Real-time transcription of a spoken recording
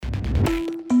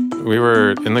We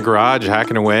were in the garage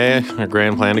hacking away, our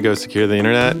grand plan to go secure the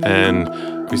internet,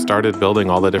 and we started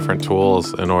building all the different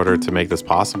tools in order to make this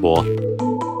possible.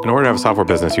 In order to have a software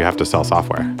business, you have to sell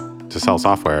software. To sell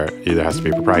software, it either has to be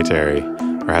proprietary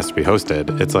or has to be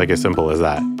hosted. It's like as simple as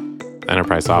that.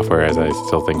 Enterprise software is, I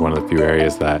still think, one of the few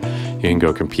areas that you can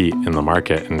go compete in the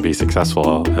market and be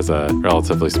successful as a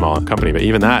relatively small company. But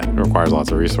even that requires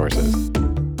lots of resources.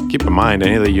 Keep in mind,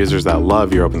 any of the users that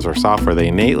love your open source software, they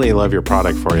innately love your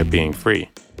product for it being free.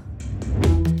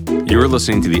 You're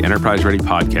listening to the Enterprise Ready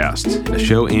Podcast, a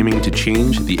show aiming to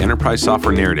change the enterprise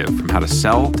software narrative from how to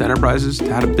sell to enterprises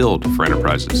to how to build for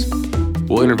enterprises.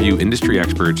 We'll interview industry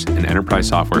experts and enterprise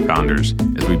software founders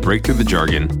as we break through the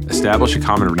jargon, establish a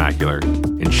common vernacular,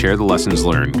 and share the lessons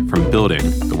learned from building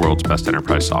the world's best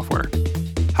enterprise software.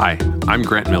 Hi, I'm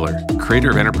Grant Miller, creator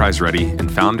of Enterprise Ready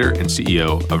and founder and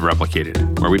CEO of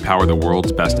Replicated, where we power the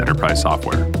world's best enterprise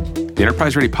software. The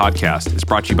Enterprise Ready Podcast is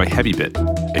brought to you by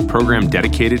HeavyBit, a program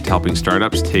dedicated to helping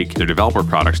startups take their developer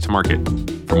products to market.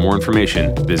 For more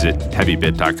information, visit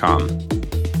heavybit.com.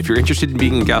 If you're interested in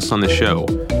being a guest on the show,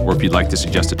 or if you'd like to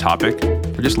suggest a topic,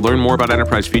 or just learn more about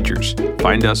enterprise features,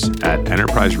 find us at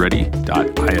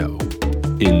enterpriseready.io.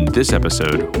 In this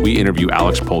episode, we interview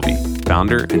Alex Polvi,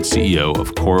 founder and CEO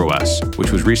of CoreOS,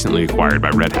 which was recently acquired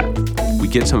by Red Hat. We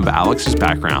get some of Alex's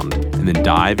background and then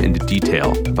dive into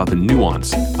detail about the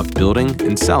nuance of building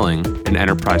and selling an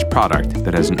enterprise product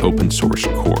that has an open source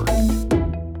core.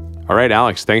 All right,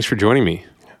 Alex, thanks for joining me.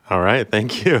 All right,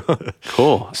 thank you.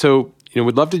 Cool. So,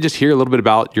 we'd love to just hear a little bit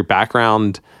about your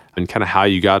background and kind of how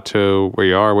you got to where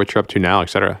you are, what you're up to now, et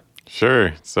cetera.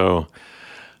 Sure. So,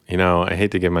 I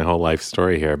hate to give my whole life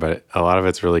story here, but a lot of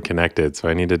it's really connected. So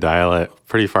I need to dial it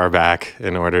pretty far back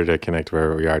in order to connect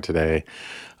where we are today.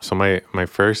 So my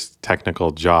first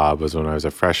technical job was when I was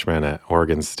a freshman at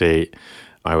Oregon State.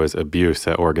 I was abuse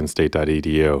at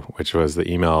orgonstate.edu, which was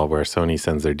the email where Sony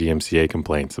sends their DMCA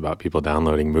complaints about people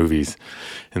downloading movies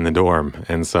in the dorm.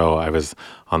 And so I was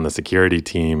on the security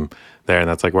team there. And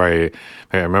that's like where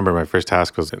I remember my first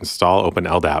task was install Open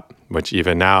LDAP, which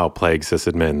even now plagues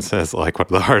sysadmins as like one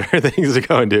of the harder things to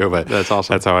go and do. But that's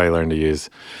awesome. That's how I learned to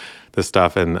use this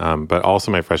stuff. And but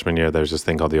also my freshman year, there's this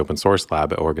thing called the Open Source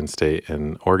Lab at Oregon State.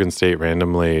 And Oregon State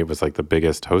randomly was like the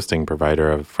biggest hosting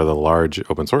provider for the large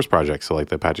open source projects. So like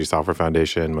the Apache Software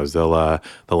Foundation, Mozilla,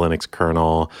 the Linux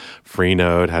kernel,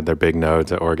 Freenode had their big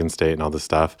nodes at Oregon State and all this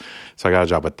stuff. So I got a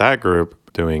job with that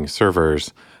group doing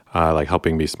servers, like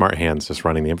helping be smart hands, just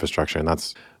running the infrastructure. And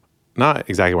that's not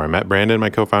exactly where I met Brandon, my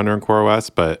co-founder in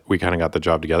CoreOS, but we kind of got the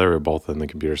job together. We were both in the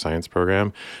computer science program.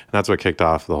 And that's what kicked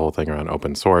off the whole thing around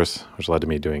open source, which led to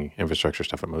me doing infrastructure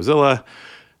stuff at Mozilla.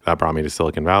 That brought me to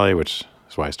Silicon Valley, which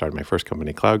is why I started my first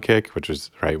company, CloudKick, which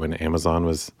was right when Amazon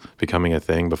was becoming a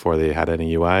thing before they had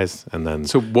any UIs. And then,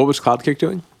 so what was CloudKick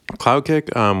doing?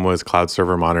 CloudKick was cloud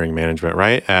server monitoring management,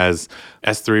 right? As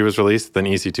S3 was released, then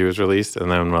EC2 was released,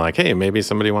 and then we're like, hey, maybe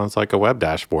somebody wants like a web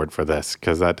dashboard for this,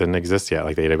 because that didn't exist yet.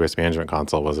 Like the AWS Management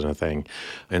Console wasn't a thing.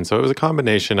 And so it was a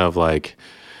combination of like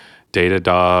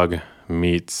Datadog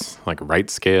meets like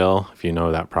RightScale, if you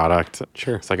know that product.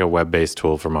 Sure. It's like a web-based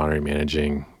tool for monitoring,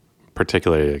 managing,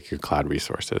 particularly like your cloud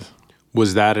resources.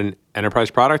 Was that an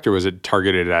enterprise product, or was it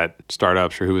targeted at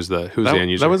startups, or who was the end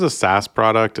user? That was a SaaS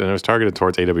product, and it was targeted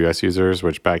towards AWS users,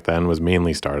 which back then was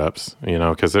mainly startups,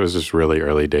 because it was just really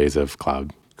early days of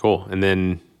cloud. Cool. And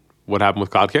then what happened with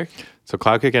CloudKick? So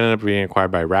CloudKick ended up being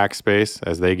acquired by Rackspace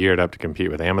as they geared up to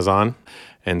compete with Amazon.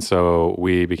 And so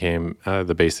we became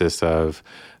the basis of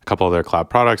a couple of their cloud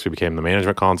products. We became the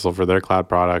management console for their cloud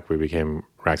product. We became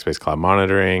Rackspace Cloud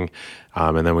Monitoring.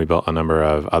 And then we built a number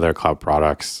of other cloud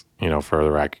products, for the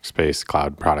Rackspace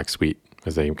Cloud Product Suite,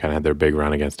 as they kind of had their big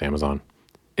run against Amazon.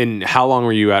 And how long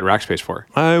were you at Rackspace for?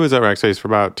 I was at Rackspace for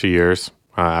about 2 years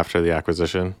after the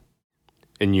acquisition.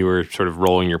 And you were sort of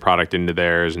rolling your product into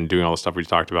theirs and doing all the stuff we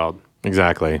talked about?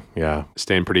 Exactly, yeah.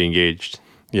 Staying pretty engaged?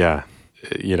 Yeah.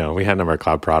 We had a number of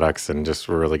cloud products and just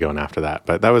were really going after that.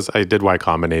 But I did Y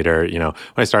Combinator. When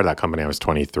I started that company, I was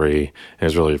 23. It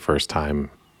was really the first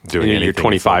time doing anything. You're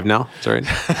 25 now? Is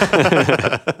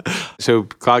that right? So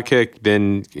CloudKick,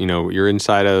 then, you're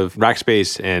inside of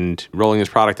Rackspace and rolling this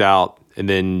product out. And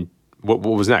then what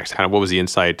was next? What was the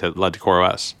insight that led to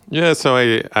CoreOS? Yeah, so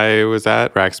I was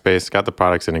at Rackspace, got the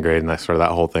products integrated, and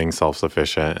that whole thing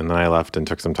self-sufficient. And then I left and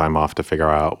took some time off to figure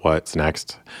out what's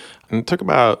next. And it took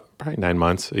about probably 9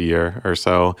 months, a year or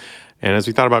so. And as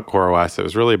we thought about CoreOS, it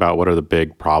was really about what are the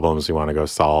big problems we want to go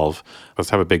solve.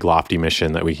 Let's have a big lofty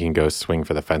mission that we can go swing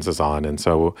for the fences on. And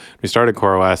so we started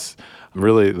CoreOS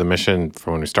really the mission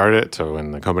from when we started it to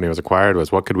when the company was acquired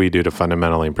was what could we do to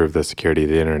fundamentally improve the security of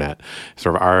the internet?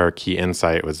 Sort of our key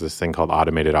insight was this thing called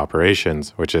automated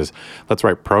operations, which is let's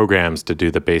write programs to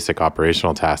do the basic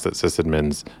operational tasks that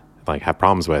sysadmins have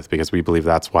problems with, because we believe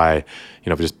that's why,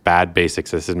 just bad basic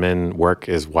sysadmin work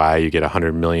is why you get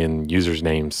 100 million users'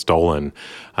 names stolen.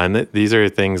 And these are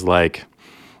things like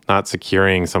not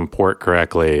securing some port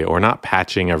correctly or not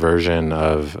patching a version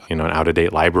of, an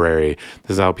out-of-date library.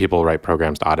 This is how people write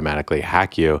programs to automatically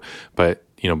hack you. But,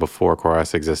 before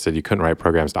CoreOS existed, you couldn't write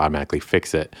programs to automatically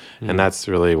fix it. And that's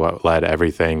really what led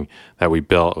everything that we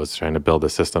built, was trying to build a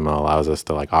system that allows us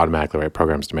to automatically write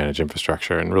programs to manage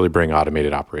infrastructure and really bring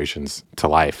automated operations to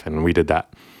life. And we did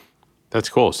that. That's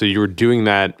cool. So you were doing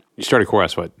that. You started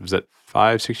CoreOS, what was that,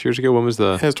 5-6 years ago? When was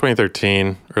the? It was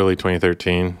 2013, early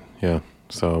 2013. Yeah.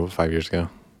 So 5 years ago.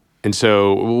 And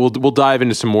so we'll dive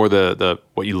into some more the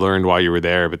what you learned while you were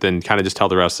there, but then kind of just tell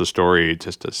the rest of the story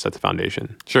just to set the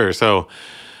foundation. Sure. So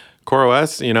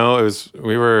CoreOS,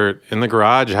 we were in the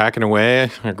garage hacking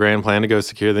away, our grand plan to go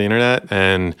secure the internet.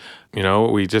 And,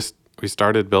 we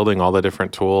started building all the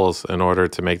different tools in order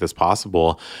to make this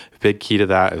possible. A big key to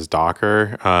that is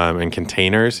Docker and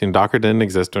containers. Docker didn't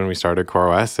exist when we started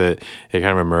CoreOS. It kind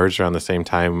of emerged around the same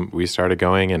time we started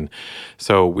going. And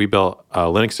so we built a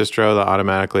Linux distro that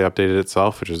automatically updated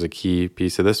itself, which was a key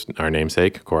piece of this, our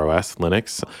namesake, CoreOS,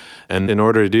 Linux. And in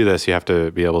order to do this, you have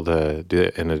to be able to do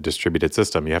it in a distributed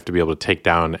system. You have to be able to take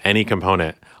down any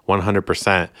component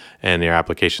 100% and your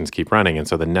applications keep running. And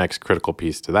so the next critical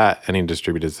piece to that, any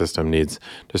distributed system needs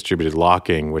distributed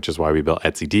locking, which is why we built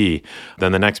etcd.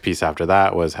 Then the next piece after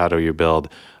that was how do you build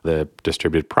the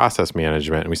distributed process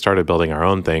management? And we started building our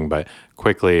own thing, but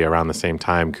quickly around the same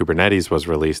time, Kubernetes was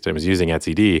released and it was using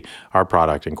etcd, our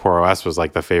product, and CoreOS was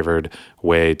the favored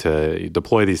way to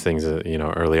deploy these things,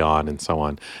 early on and so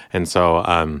on. And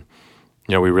so,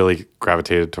 we really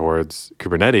gravitated towards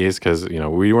Kubernetes because,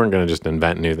 we weren't going to just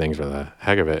invent new things for the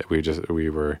heck of it. We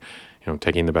were,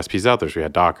 taking the best pieces out there. So we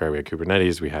had Docker, we had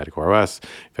Kubernetes, we had CoreOS,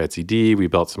 we had etcd, we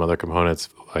built some other components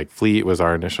like Fleet was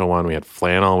our initial one. We had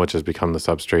Flannel, which has become the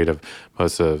substrate of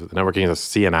most of the networking. The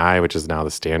CNI, which is now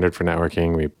the standard for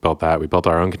networking. We built that. We built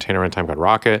our own container runtime called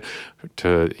Rocket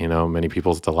to, many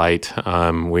people's delight.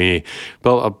 We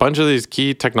built a bunch of these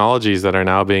key technologies that are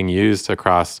now being used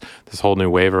across this whole new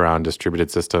wave around distributed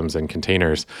systems and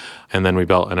containers. And then we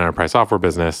built an enterprise software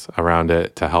business around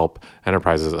it to help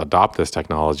enterprises adopt this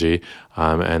technology.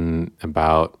 And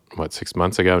about 6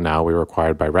 months ago now, we were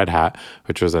acquired by Red Hat,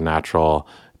 which was a natural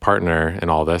partner in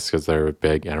all this because they're a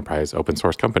big enterprise open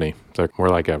source company. So we're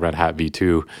like a Red Hat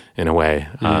V2 in a way.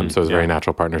 So it was a very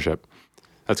natural partnership.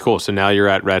 That's cool. So now you're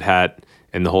at Red Hat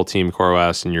and the whole team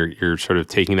CoreOS, and you're sort of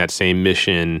taking that same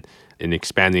mission and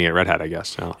expanding it at Red Hat, I guess.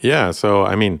 So. Yeah. So,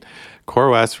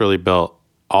 CoreOS really built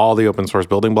all the open source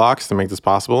building blocks to make this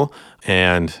possible.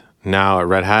 And now at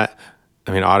Red Hat,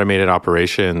 automated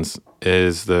operations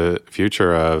is the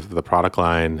future of the product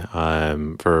line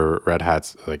for Red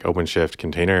Hat's OpenShift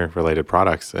container-related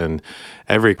products. And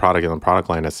every product in the product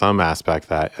line has some aspect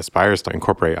that aspires to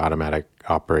incorporate automatic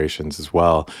operations as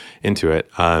well into it.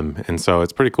 And so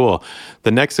it's pretty cool.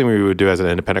 The next thing we would do as an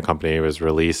independent company was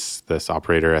release this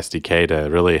Operator SDK to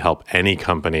really help any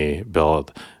company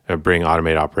bring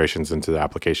automated operations into the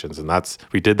applications. And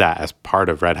we did that as part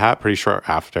of Red Hat pretty short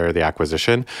after the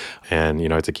acquisition. And,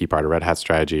 it's a key part of Red Hat's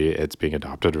strategy. It's being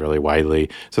adopted really widely.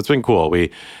 So it's been cool.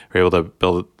 We were able to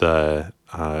build the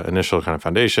initial kind of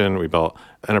foundation. We built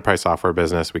enterprise software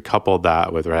business. We coupled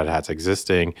that with Red Hat's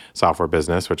existing software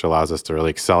business, which allows us to really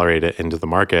accelerate it into the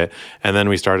market. And then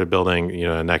we started building,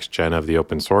 a next gen of the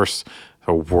open source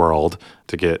world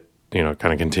to get, kind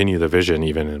of continue the vision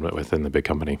even within the big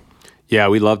company. Yeah,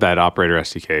 we love that Operator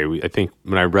SDK. I think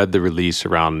when I read the release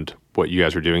around what you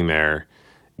guys were doing there,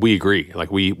 we agree.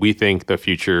 We think the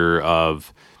future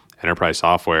of enterprise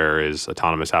software is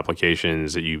autonomous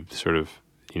applications that you sort of,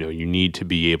 you need to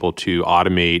be able to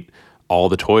automate all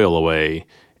the toil away,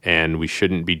 and we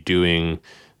shouldn't be doing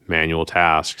manual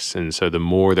tasks. And so the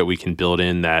more that we can build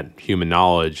in that human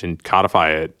knowledge and codify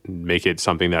it, make it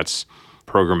something that's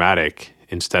programmatic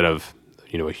instead of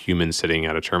a human sitting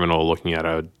at a terminal looking at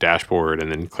a dashboard and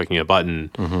then clicking a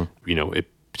button, it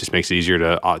just makes it easier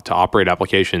to operate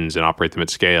applications and operate them at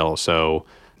scale. So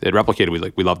it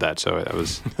replicated. We love that. So that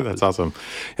was that's awesome.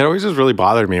 It always just really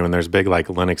bothered me when there's big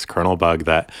Linux kernel bug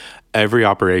that every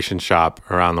operation shop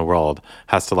around the world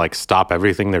has to stop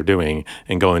everything they're doing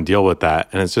and go and deal with that.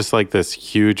 And it's just this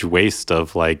huge waste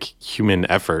of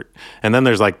human effort. And then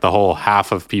there's the whole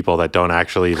half of people that don't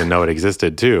actually even know it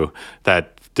existed too,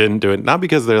 that didn't do it, not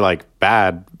because they're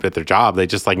bad at their job. They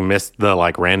just like missed the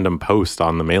like random post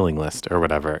on the mailing list or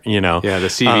whatever, you know? Yeah, the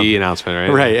CV announcement,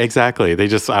 right? Right, exactly. They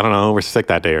just, I don't know, we're sick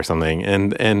that day or something.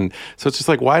 And so it's just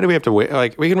like, why do we have to wait?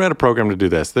 Like, we can write a program to do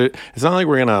this. It's not like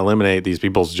we're going to eliminate these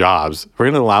people's jobs. We're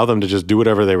going to allow them to just do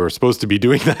whatever they were supposed to be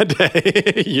doing that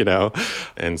day, you know?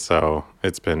 And so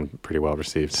it's been pretty well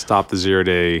received. Stop the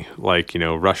 0-day, like,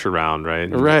 rush around, right?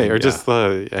 Right, or just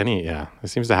it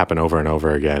seems to happen over and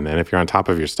over again. And if you're on top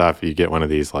of your stuff, you get one of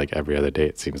these like every other day,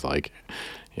 it seems like.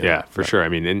 Yeah, for sure. I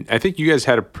mean, and I think you guys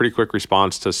had a pretty quick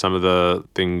response to some of the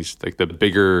things, like the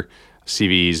bigger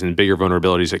CVs and bigger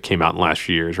vulnerabilities that came out in the last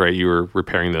few years, right? You were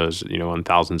repairing those, on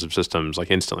thousands of systems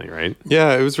like instantly, right?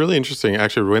 Yeah, it was really interesting.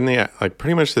 Actually, when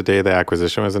pretty much the day the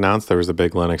acquisition was announced, there was a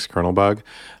big Linux kernel bug.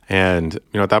 And,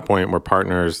 at that point, we're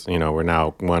partners, we're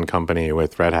now one company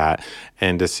with Red Hat.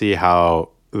 And to see how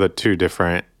the two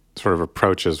different sort of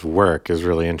approaches work is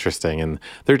really interesting. And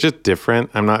they're just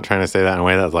different. I'm not trying to say that in a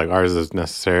way that's like ours is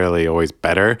necessarily always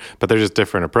better, but they're just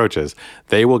different approaches.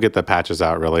 They will get the patches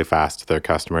out really fast to their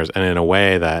customers and in a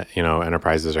way that,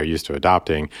 enterprises are used to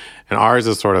adopting. And ours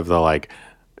is sort of the like,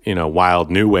 wild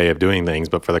new way of doing things.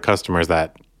 But for the customers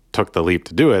that took the leap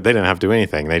to do it, they didn't have to do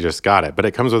anything. They just got it. But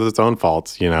it comes with its own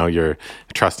faults. You're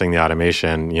trusting the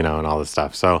automation, and all this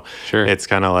stuff. So sure. It's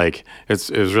kind of like, it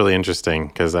was really interesting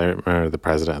because I remember the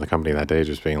president of the company that day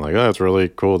just being like, oh, it's really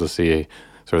cool to see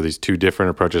sort of these two different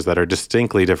approaches that are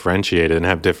distinctly differentiated and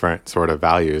have different sort of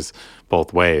values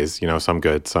both ways, some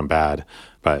good, some bad.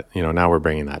 But, now we're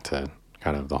bringing that to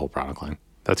kind of the whole product line.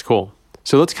 That's cool.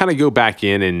 So let's kind of go back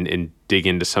in and dig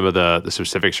into some of the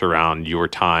specifics around your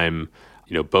time,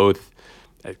 both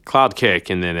at CloudKick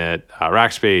and then at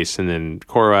Rackspace and then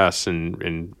CoreOS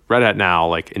and Red Hat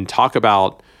now, and talk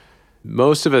about,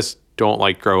 most of us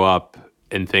don't grow up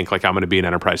and think I'm going to be in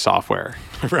enterprise software.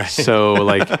 Right. So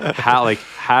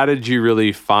how did you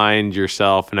really find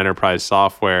yourself in enterprise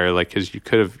software? Cause you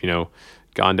could have,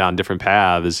 gone down different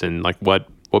paths and what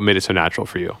made it so natural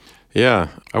for you? Yeah,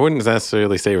 I wouldn't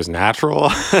necessarily say it was natural.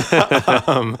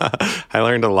 I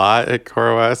learned a lot at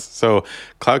CoreOS. So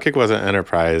CloudKick wasn't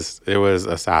enterprise. It was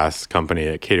a SaaS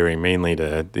company catering mainly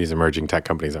to these emerging tech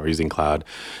companies that were using cloud.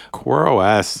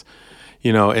 CoreOS,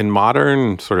 in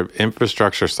modern sort of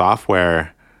infrastructure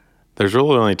software, there's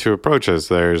really only two approaches.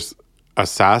 There's a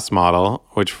SaaS model,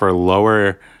 which for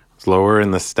lower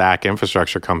in the stack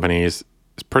infrastructure companies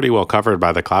is pretty well covered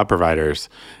by the cloud providers,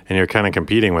 and you're kind of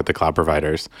competing with the cloud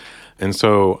providers. And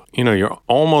so, you're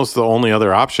almost the only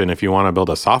other option if you want to build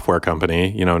a software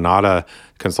company, not a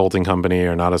consulting company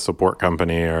or not a support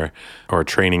company or a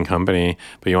training company,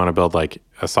 but you want to build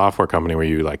a software company where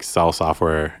you sell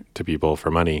software to people for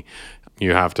money.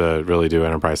 You have to really do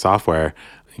enterprise software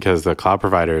because the cloud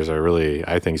providers are really,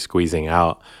 I think, squeezing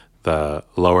out the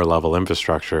lower level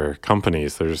infrastructure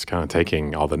companies. They're just kind of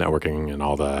taking all the networking and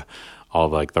all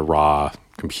the raw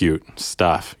compute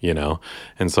stuff,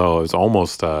 And so it's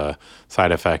almost a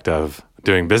side effect of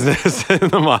doing business in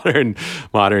the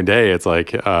modern day. It's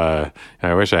I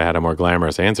wish I had a more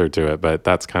glamorous answer to it, but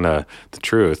that's kind of the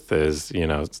truth is,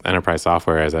 enterprise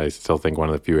software is, I still think, one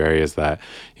of the few areas that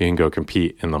you can go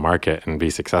compete in the market and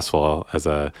be successful as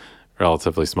a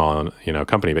relatively small,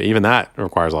 company. But even that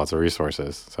requires lots of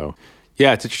resources. So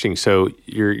yeah, it's interesting. So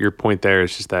your point there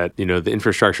is just that, the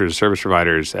infrastructure as service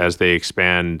providers, as they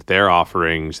expand their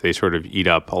offerings, they sort of eat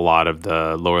up a lot of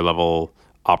the lower level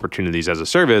opportunities as a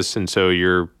service. And so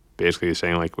you're basically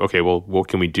saying okay, well, what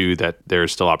can we do that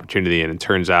there's still opportunity? And it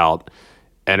turns out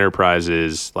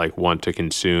enterprises want to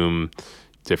consume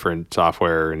different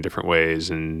software in different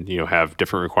ways and, have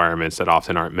different requirements that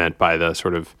often aren't met by the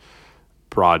sort of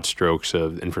broad strokes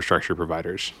of infrastructure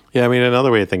providers. Yeah, I mean,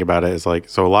 another way to think about it is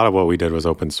so a lot of what we did was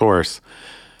open source.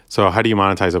 So how do you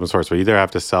monetize open source? Well, you either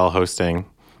have to sell hosting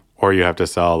or you have to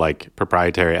sell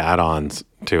proprietary add-ons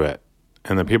to it.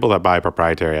 And the people that buy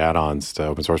proprietary add-ons to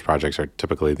open source projects are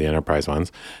typically the enterprise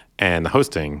ones. And the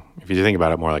hosting, if you think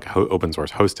about it more like open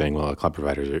source hosting, well, the cloud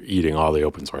providers are eating all the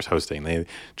open source hosting. They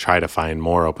try to find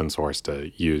more open source to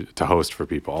host for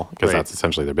people because That's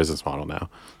essentially their business model now.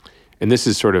 And this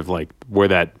is sort of where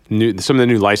some of the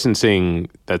new licensing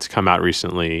that's come out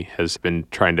recently has been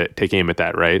trying to take aim at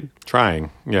that, right? Trying,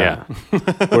 yeah. Do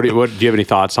you have any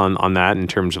thoughts on that in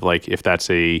terms of if that's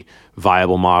a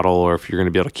viable model or if you're going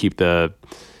to be able to keep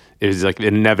is an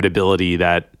inevitability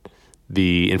that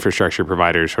the infrastructure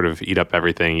providers sort of eat up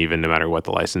everything, even no matter what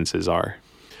the licenses are?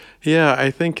 Yeah,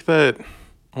 I think that,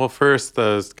 well, first,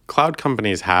 the cloud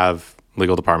companies have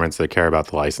legal departments that care about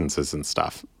the licenses and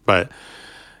stuff, but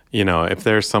if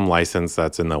there's some license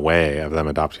that's in the way of them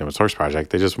adopting a source project,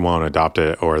 they just won't adopt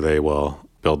it or they will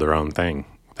build their own thing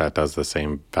that does the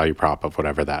same value prop of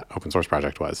whatever that open source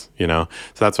project was, So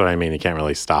that's what I mean. You can't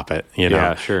really stop it,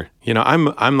 Yeah, sure.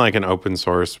 I'm like an open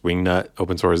source wingnut,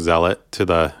 open source zealot to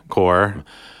the core.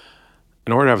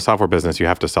 In order to have a software business, you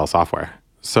have to sell software.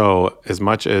 So as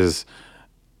much as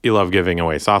you love giving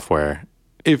away software,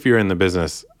 if you're in the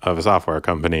business of a software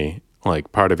company,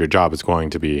 like part of your job is going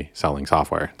to be selling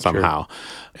software somehow. Sure.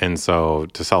 And so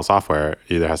to sell software,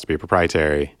 either has to be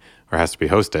proprietary or has to be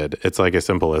hosted. It's like as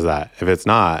simple as that. If it's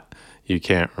not, you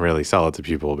can't really sell it to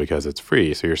people because it's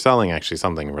free. So you're selling actually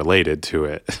something related to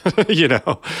it,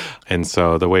 And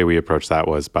so the way we approached that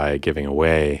was by giving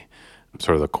away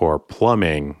sort of the core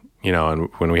plumbing, and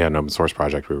when we had an open source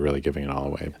project, we were really giving it all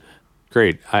away.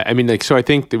 Great. I mean, so I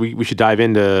think that we should dive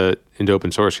into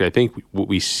open source. I think what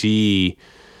we see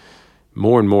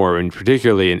more and more, and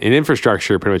particularly in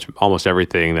infrastructure, pretty much almost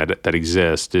everything that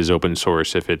exists is open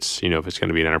source. If it's going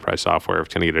to be an enterprise software, if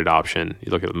it's going to get adoption, you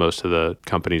look at most of the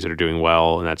companies that are doing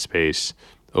well in that space,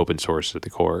 open source at the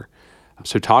core.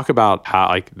 So talk about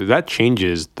how that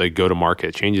changes the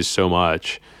go-to-market, changes so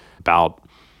much about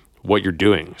what you're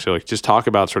doing. So just talk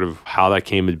about sort of how that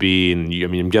came to be. And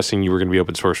I'm guessing you were going to be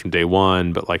open source from day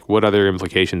one, but what other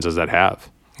implications does that have?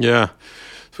 Yeah.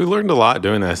 So we learned a lot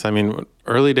doing this. I mean,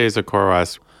 early days of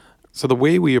CoreOS. So the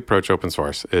way we approach open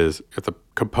source is if the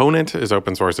component is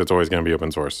open source, it's always going to be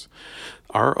open source.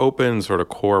 Our open sort of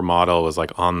core model was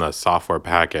on the software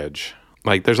package.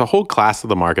 There's a whole class of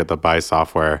the market that buys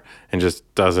software and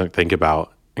just doesn't think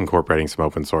about incorporating some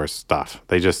open source stuff.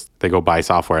 They go buy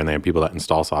software and they have people that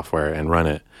install software and run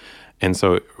it. And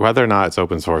so whether or not it's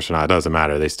open source or not, it doesn't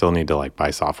matter. They still need to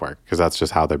buy software because that's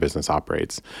just how their business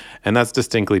operates. And that's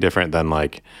distinctly different than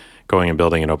going and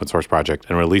building an open source project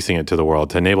and releasing it to the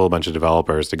world to enable a bunch of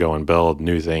developers to go and build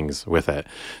new things with it.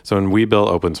 So when we built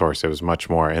open source, it was much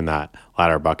more in that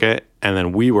latter bucket. And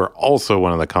then we were also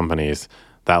one of the companies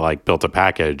that built a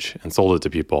package and sold it to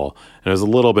people. And it was a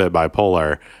little bit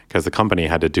bipolar because the company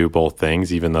had to do both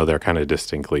things, even though they're kind of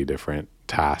distinctly different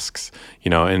tasks,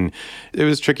 and it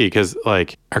was tricky because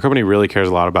our company really cares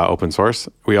a lot about open source.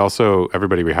 We also,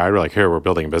 everybody we hired, we're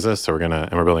building a business. So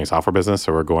we're building a software business.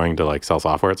 So we're going to sell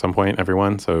software at some point,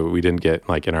 everyone. So we didn't get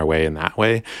in our way in that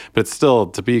way, but still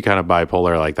to be kind of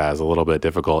bipolar like that is a little bit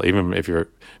difficult. Even if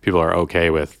people are okay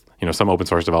with, some open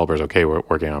source developers, we're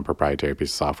working on a proprietary piece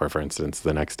of software, for instance,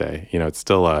 the next day. It's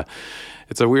still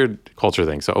it's a weird culture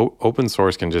thing. So open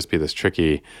source can just be this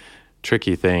tricky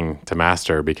thing to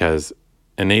master because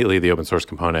innately the open source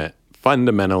component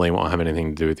fundamentally won't have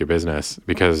anything to do with your business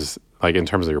because in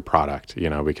terms of your product,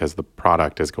 because the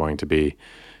product is going to be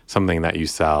something that you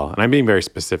sell. And I'm being very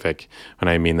specific when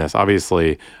I mean this.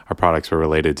 Obviously, our products were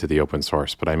related to the open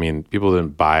source, but I mean, people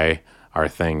didn't buy our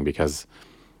thing because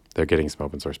they're getting some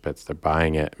open source bits. They're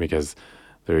buying it because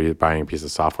they're buying a piece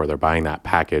of software. They're buying that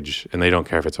package, and they don't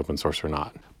care if it's open source or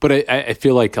not. But I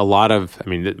feel like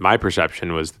my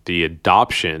perception was that the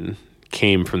adoption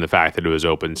came from the fact that it was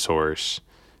open source.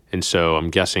 And so I'm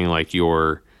guessing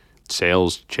your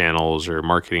sales channels or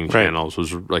marketing channels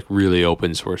was really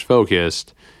open source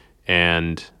focused.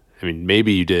 And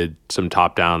maybe you did some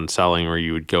top-down selling where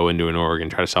you would go into an org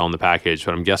and try to sell in the package,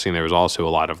 but I'm guessing there was also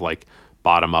a lot of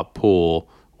bottom-up pull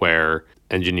where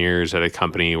engineers at a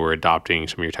company were adopting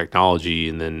some of your technology,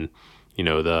 and then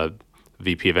the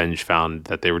VP of Eng found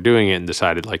that they were doing it and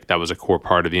decided that was a core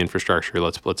part of the infrastructure.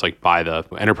 Let's buy the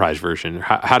enterprise version.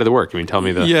 How did it work? Tell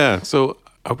me Yeah, so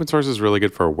open source is really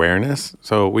good for awareness.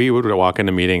 So we would walk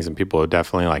into meetings and people would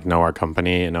definitely know our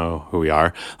company and know who we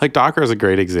are. Docker is a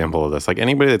great example of this.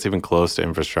 Anybody that's even close to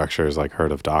infrastructure is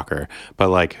heard of Docker,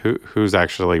 but who's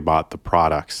actually bought the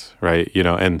products, right?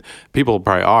 And people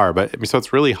probably are, but so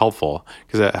it's really helpful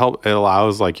because it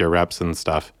allows your reps and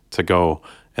stuff to go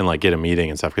and get a meeting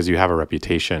and stuff because you have a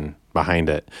reputation behind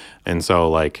it. And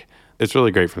so it's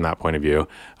really great from that point of view.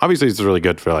 Obviously, it's really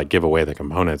good for give away the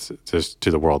components just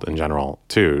to the world in general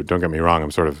too. Don't get me wrong.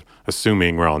 I'm sort of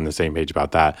assuming we're all on the same page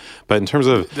about that. But in terms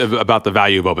of about the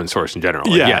value of open source in general,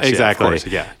 yes, exactly. Yeah, of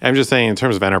course, yeah. I'm just saying in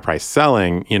terms of enterprise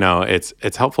selling,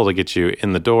 it's helpful to get you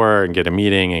in the door and get a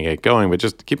meeting and get going. But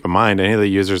just keep in mind, any of the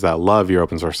users that love your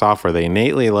open source software, they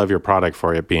innately love your product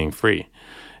for it being free.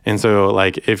 And so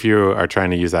if you are trying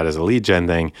to use that as a lead gen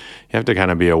thing, you have to kind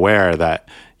of be aware that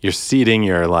you're seeding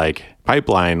your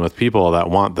pipeline with people that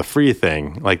want the free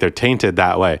thing. They're tainted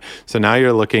that way. So now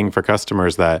you're looking for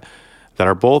customers that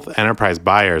are both enterprise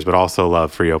buyers, but also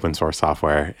love free open source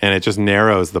software. And it just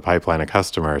narrows the pipeline of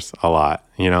customers a lot.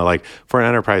 For an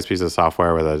enterprise piece of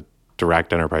software with a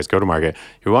direct enterprise go-to-market,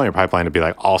 you want your pipeline to be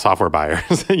all software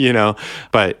buyers,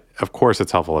 But of course,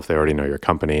 it's helpful if they already know your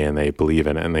company and they believe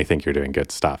in it and they think you're doing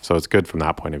good stuff. So it's good from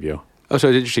that point of view. Oh, so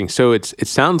it's interesting. So it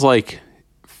sounds like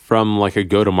from like a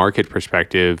go-to-market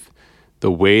perspective,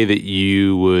 the way that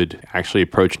you would actually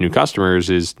approach new customers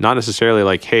is not necessarily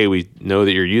like, hey, we know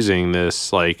that you're using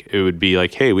this. Like it would be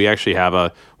like, hey, we actually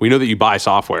we know that you buy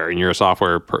software and you're a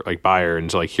software buyer. And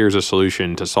so like, here's a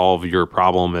solution to solve your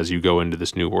problem as you go into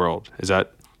this new world. Is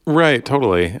that? Right,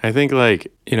 totally. I think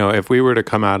like, if we were to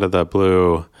come out of the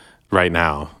blue right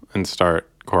now and start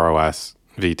CoreOS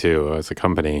V2 as a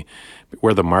company,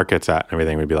 where the market's at and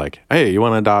everything, would be like, hey, you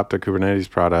want to adopt a Kubernetes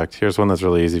product? Here's one that's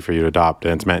really easy for you to adopt.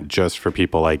 And it's meant just for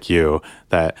people like you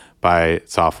that buy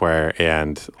software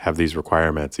and have these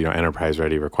requirements,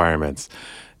 enterprise-ready requirements.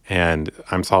 And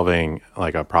I'm solving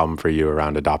like a problem for you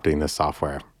around adopting this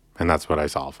software. And that's what I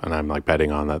solve. And I'm like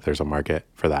betting on that there's a market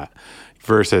for that.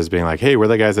 Versus being like, hey, we're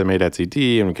the guys that made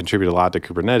etcd and we contribute a lot to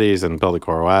Kubernetes and build a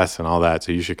CoreOS and all that.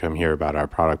 So you should come hear about our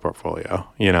product portfolio.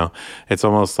 It's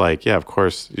almost like, yeah, of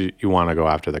course you want to go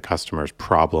after the customer's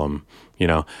problem.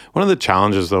 One of the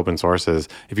challenges with open source is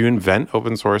if you invent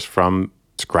open source from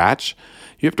scratch,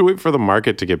 you have to wait for the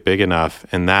market to get big enough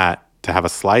and that to have a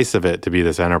slice of it to be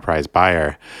this enterprise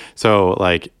buyer. So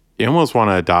like, you almost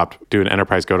want to do an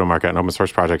enterprise go-to-market on open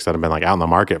source projects that have been like out in the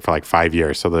market for like 5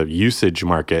 years. So the usage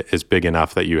market is big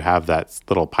enough that you have that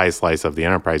little pie slice of the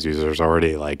enterprise users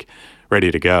already like ready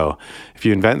to go. If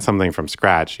you invent something from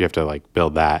scratch, you have to like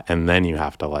build that and then you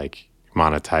have to like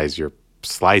monetize your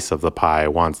slice of the pie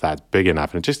once that's big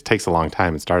enough. And it just takes a long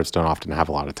time and startups don't often have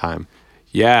a lot of time.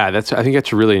 Yeah, I think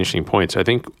that's a really interesting point. So I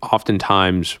think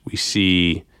oftentimes we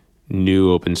see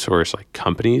new open source like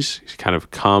companies kind of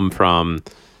come from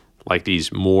like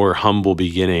these more humble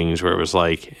beginnings where it was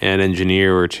like an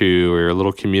engineer or two or a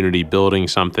little community building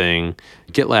something.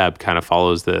 GitLab kind of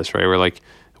follows this, right? Where like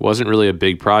it wasn't really a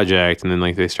big project and then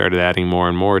like they started adding more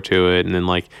and more to it. And then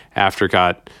like after it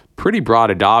got pretty broad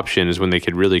adoption is when they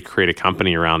could really create a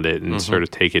company around it and sort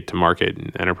of take it to market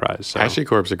and enterprise. So.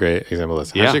 HashiCorp's a great example of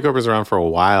this. Yeah. HashiCorp was around for a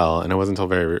while and it wasn't until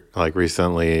very like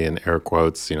recently in air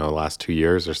quotes, the last 2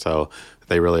 years or so, that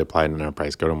they really applied an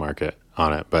enterprise go-to-market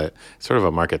on it, but it's sort of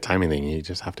a market timing thing. You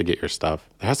just have to get your stuff.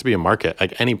 There has to be a market.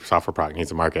 Like any software product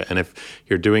needs a market. And if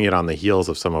you're doing it on the heels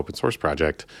of some open source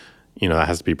project, that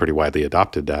has to be pretty widely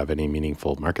adopted to have any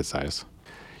meaningful market size.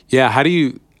 Yeah. How do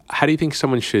you think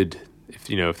someone should,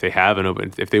 if they have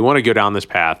if they want to go down this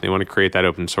path, they want to create that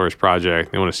open source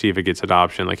project, they want to see if it gets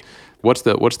adoption, like what's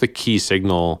the key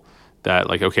signal that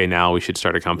like, okay, now we should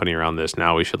start a company around this.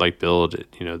 Now we should like build it,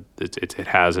 it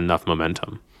has enough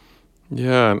momentum.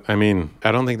 Yeah, I mean,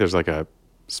 I don't think there's like a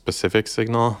specific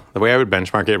signal. The way I would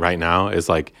benchmark it right now is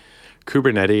like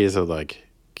Kubernetes of like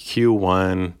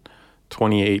Q1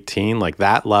 2018, like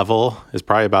that level is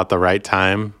probably about the right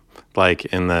time, like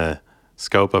in the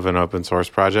scope of an open source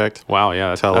project. Wow,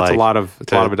 yeah, that's a lot of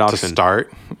adoption. To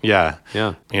start, yeah.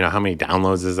 Yeah. How many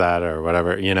downloads is that or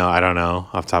whatever, I don't know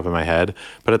off the top of my head.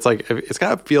 But it's like, it's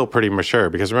got to feel pretty mature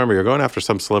because remember, you're going after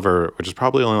some sliver, which is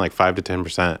probably only like 5 to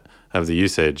 10% of the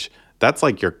usage. That's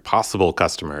like your possible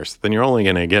customers. Then you're only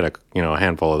going to get a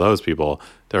handful of those people.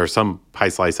 There are some pie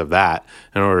slice of that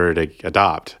in order to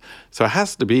adopt. So it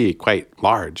has to be quite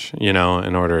large, in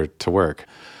order to work.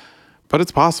 But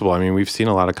it's possible. I mean, we've seen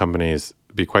a lot of companies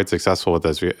be quite successful with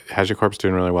this. HashiCorp's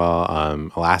doing really well.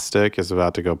 Elastic is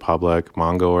about to go public.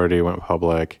 Mongo already went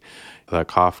public. The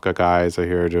Kafka guys I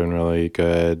hear are doing really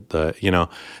good.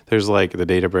 There's like the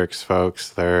Databricks folks.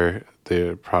 They're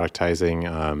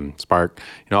productizing Spark.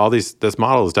 All this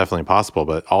model is definitely possible.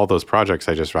 But all those projects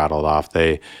I just rattled off,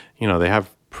 they have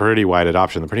pretty wide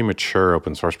adoption. They're pretty mature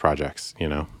open source projects.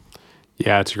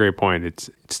 Yeah, it's a great point.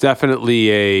 It's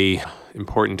definitely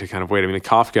important to kind of wait. I mean, the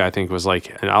Kafka, I think, was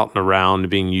like out and around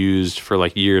being used for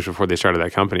like years before they started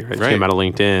that company, right? It came out of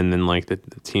LinkedIn and like the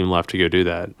team left to go do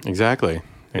that. Exactly.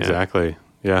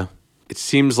 Yeah. It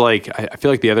seems like, I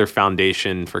feel like the other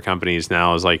foundation for companies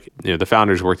now is like, the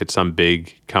founders worked at some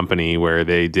big company where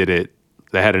they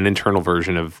had an internal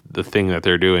version of the thing that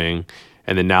they're doing.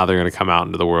 And then now they're going to come out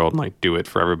into the world and like do it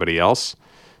for everybody else.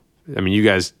 I mean, you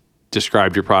guys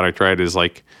described your product, right, as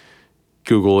like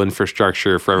Google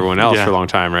infrastructure for everyone else for a long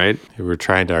time, right? We were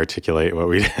trying to articulate what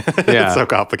we did. It's so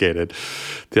complicated.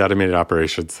 The automated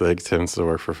operations thing tends to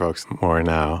work for folks more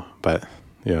now, but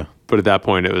yeah. But at that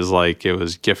point, it was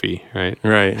Giphy, right?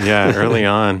 Right, yeah. Early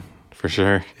on, for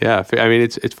sure. Yeah, I mean,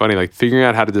 it's funny, like figuring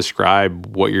out how to describe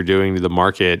what you're doing to the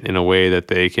market in a way that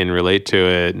they can relate to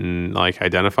it and like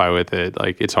identify with it.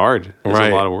 Like it's hard. There's a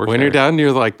lot of work when there. you're down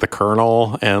near like the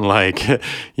kernel and like,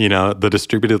 you know, the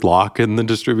distributed lock in the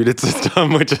distributed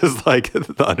system, which is like the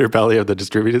underbelly of the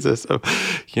distributed system,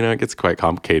 you know, it gets quite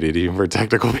complicated even for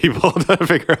technical people to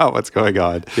figure out what's going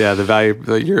on. Yeah, the value,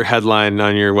 like your headline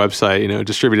on your website, you know,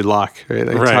 distributed lock. Right?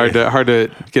 Like it's hard to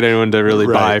get anyone to really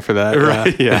buy for that.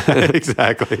 Right. Yeah.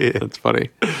 Exactly. That's funny.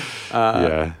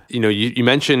 You know, you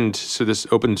mentioned this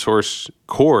open source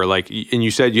core, like, and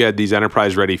you said you had these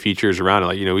enterprise ready features around it.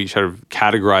 Like, you know, we sort of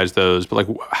categorized those, but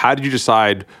like, how did you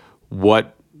decide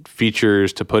what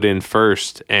features to put in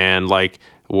first, and like,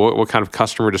 what kind of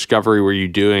customer discovery were you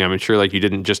doing? I'm sure like you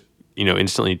didn't just, you know,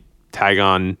 instantly tag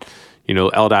on, you know,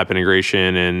 LDAP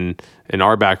integration and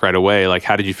RBAC right away. Like,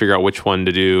 how did you figure out which one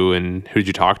to do, and who did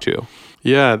you talk to?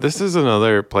 Yeah, this is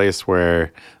another place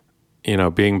where, you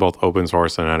know, being both open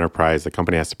source and enterprise, the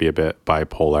company has to be a bit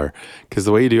bipolar, because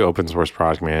the way you do open source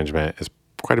product management is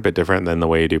quite a bit different than the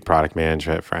way you do product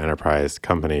management for enterprise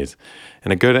companies.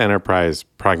 And a good enterprise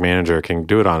product manager can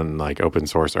do it on like open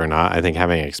source or not. I think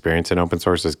having experience in open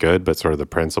source is good, but sort of the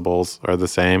principles are the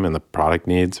same and the product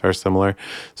needs are similar.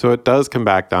 So it does come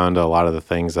back down to a lot of the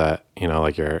things that, you know,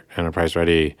 like your enterprise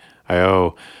ready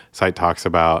IO site talks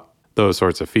about, those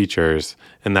sorts of features,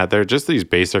 and that they're just these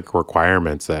basic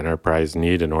requirements that enterprise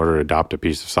need in order to adopt a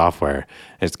piece of software.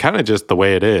 It's kind of just the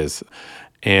way it is.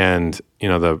 And, you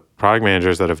know, the product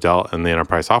managers that have dealt in the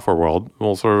enterprise software world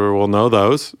will know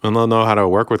those, and they'll know how to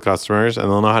work with customers, and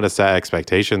they'll know how to set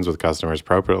expectations with customers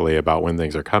appropriately about when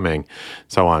things are coming,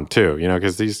 so on too. You know,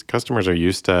 because these customers are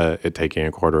used to it taking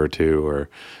a quarter or two, or,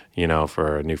 you know,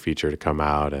 for a new feature to come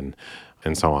out and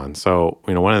so on. So,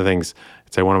 you know, one of the things,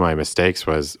 I'd say one of my mistakes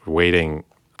was waiting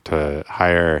to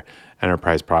hire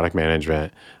enterprise product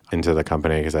management into the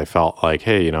company, because I felt like,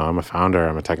 hey, you know, I'm a founder,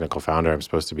 I'm a technical founder, I'm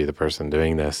supposed to be the person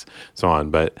doing this, so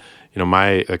on. But, you know,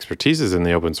 my expertise is in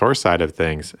the open source side of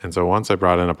things. And so once I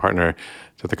brought in a partner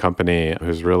to the company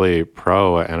who's really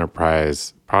pro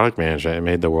enterprise product management, it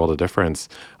made the world a difference.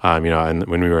 You know, and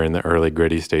when we were in the early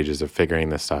gritty stages of figuring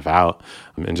this stuff out,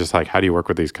 and just like, how do you work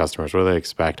with these customers? What do they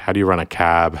expect? How do you run a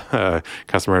CAB,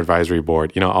 customer advisory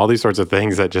board? You know, all these sorts of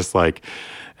things that just like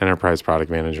enterprise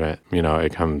product management, you know,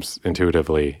 it comes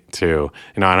intuitively to, you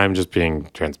know, and I'm just being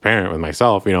transparent with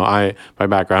myself. You know, my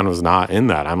background was not in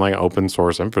that. I'm like an open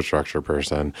source infrastructure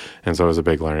person. And so it was a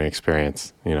big learning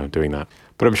experience, you know, doing that.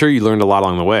 But I'm sure you learned a lot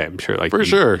along the way. I'm sure, like, for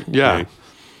sure. Yeah. You know,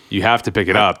 you have to pick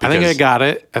it up. I think I got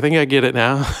it. I think I get it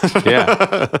now.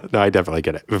 Yeah. No, I definitely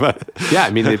get it. But yeah, I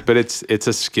mean, but it's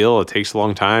a skill. It takes a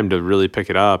long time to really pick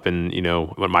it up. And, you know,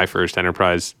 when my first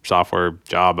enterprise software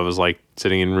job, I was like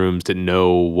sitting in rooms, didn't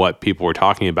know what people were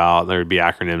talking about. There would be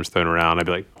acronyms thrown around. I'd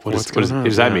be like, what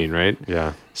does that mean, right?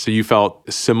 Yeah. So you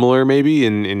felt similar maybe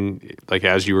in like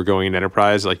as you were going in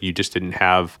enterprise, like you just didn't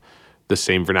have the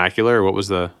same vernacular? Or what was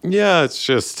the... Yeah, it's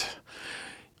just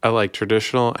a like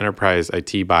traditional enterprise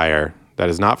IT buyer that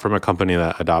is not from a company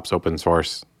that adopts open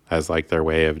source as like their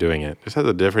way of doing it. Just has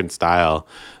a different style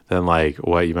than like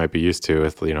what you might be used to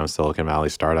with, you know, Silicon Valley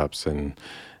startups and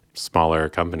smaller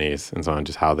companies and so on,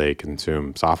 just how they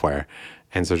consume software.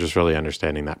 And so just really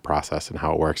understanding that process and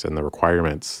how it works and the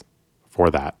requirements for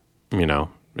that, you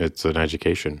know, it's an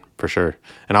education for sure.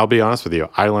 And I'll be honest with you,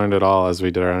 I learned it all as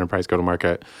we did our enterprise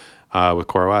go-to-market with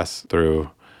CoreOS through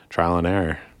trial and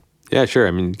error. Yeah, sure.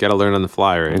 I mean, got to learn on the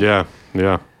fly, right?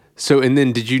 Yeah. So, and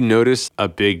then did you notice a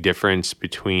big difference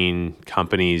between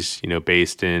companies, you know,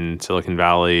 based in Silicon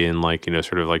Valley and like, you know,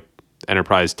 sort of like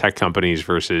enterprise tech companies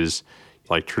versus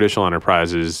like traditional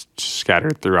enterprises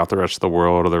scattered throughout the rest of the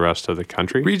world or the rest of the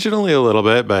country? Regionally a little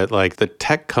bit, but like the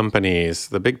tech companies,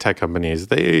 the big tech companies,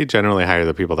 they generally hire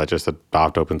the people that just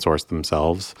adopt open source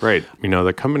themselves. Right. You know,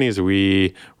 the companies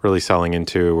we really selling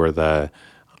into were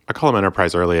I call them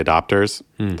enterprise early adopters.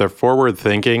 They're forward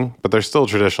thinking, but they're still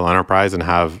traditional enterprise and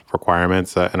have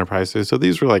requirements that enterprise do. So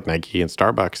these were like Nike and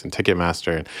Starbucks and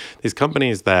Ticketmaster and these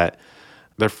companies that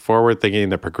they're forward thinking,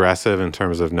 they're progressive in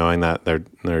terms of knowing that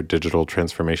their digital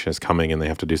transformation is coming and they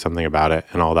have to do something about it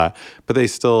and all that. But they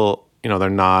still, you know, they're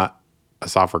not a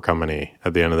software company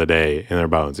at the end of the day in their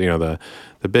bones. You know,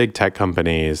 the big tech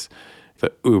companies,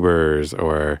 the Ubers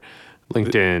or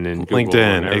LinkedIn and Google.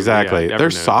 LinkedIn, exactly. They're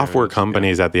software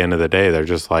companies at the end of the day. They're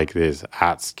just like these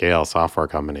at-scale software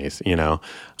companies, you know.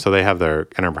 So they have their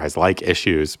enterprise-like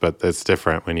issues, but it's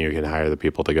different when you can hire the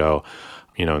people to go,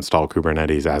 you know, install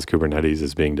Kubernetes as Kubernetes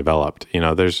is being developed. You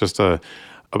know, there's just a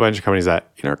a bunch of companies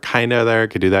that, are kind of there,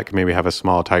 could do that, could maybe have a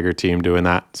small tiger team doing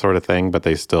that sort of thing, but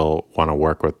they still want to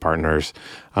work with partners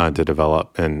to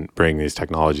develop and bring these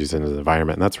technologies into the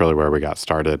environment. And that's really where we got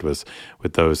started, was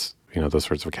with those, those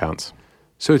sorts of accounts.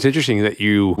 So it's interesting that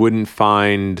you wouldn't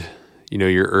find,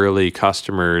 your early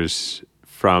customers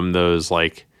from those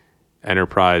like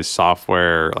enterprise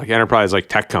software, like enterprise like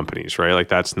tech companies, right? Like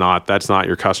that's not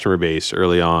your customer base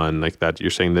early on. Like that, you're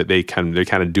saying that they kind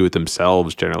of do it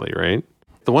themselves generally, right?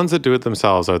 The ones that do it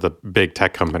themselves are the big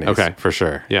tech companies, okay, for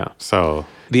sure. Yeah. So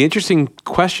the interesting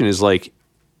question is like,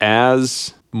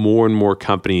 as more and more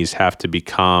companies have to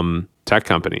become tech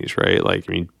companies, right? Like,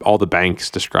 I mean, all the banks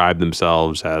describe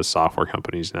themselves as software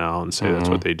companies now and say that's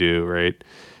what they do, right?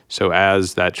 So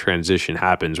as that transition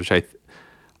happens, which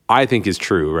I think is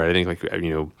true, right? I think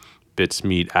like, bits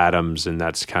meet atoms, and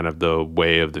that's kind of the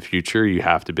way of the future. You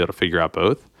have to be able to figure out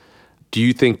both. Do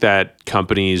you think that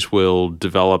companies will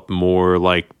develop more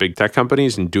like big tech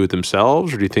companies and do it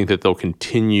themselves? Or do you think that they'll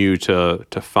continue to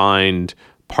find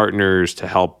partners to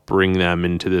help bring them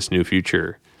into this new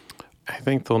future? I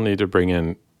think they'll need to bring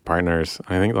in partners.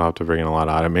 I think they'll have to bring in a lot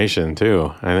of automation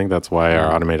too. I think that's why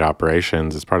our automated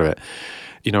operations is part of it.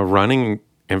 Running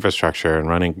infrastructure and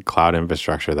running cloud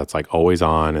infrastructure that's like always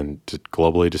on and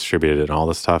globally distributed and all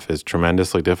this stuff is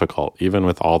tremendously difficult, even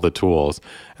with all the tools.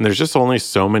 And there's just only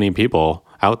so many people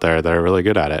out there that are really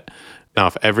good at it. Now,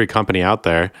 if every company out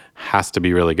there has to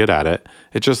be really good at it,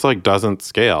 it just like doesn't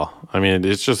scale. I mean,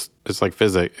 it's like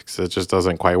physics. It just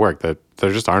doesn't quite work. That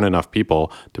there just aren't enough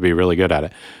people to be really good at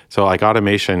it. So like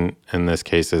automation in this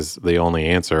case is the only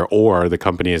answer, or the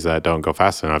companies that don't go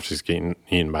fast enough just getting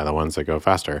eaten by the ones that go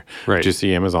faster. Right. Which you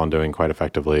see Amazon doing quite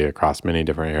effectively across many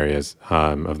different areas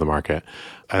of the market.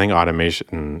 I think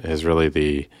automation is really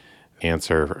the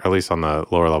answer, at least on the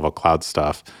lower level cloud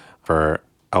stuff, for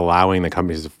allowing the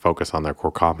companies to focus on their core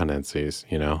competencies.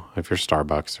 If you're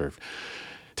Starbucks or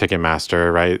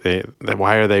Ticketmaster, right?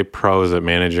 Why are they pros at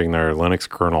managing their Linux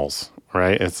kernels,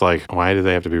 right? It's like, why do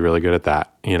they have to be really good at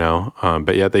that?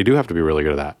 But yet they do have to be really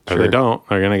good at that. Sure. If they don't,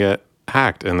 they're going to get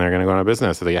hacked, and they're going to go out of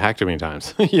business if they get hacked too many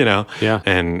times, Yeah.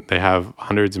 And they have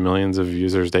hundreds of millions of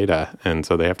users' data. And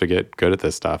so they have to get good at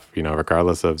this stuff,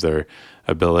 regardless of their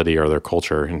ability or their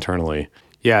culture internally.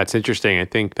 Yeah, it's interesting. I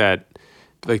think that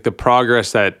like the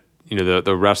progress that,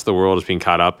 the rest of the world is being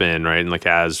caught up in, right? And like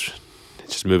as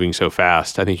it's just moving so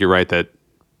fast, I think you're right that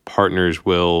partners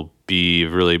will be a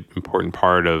really important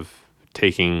part of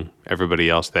taking everybody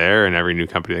else there and every new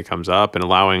company that comes up and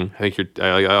allowing,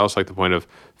 I also like the point of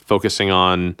focusing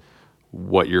on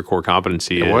what your core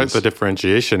competency is. What the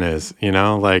differentiation is,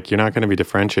 like you're not going to be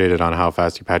differentiated on how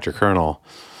fast you patch your kernel.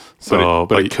 So,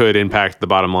 but it could impact the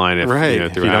bottom line if,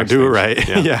 if you don't do it right.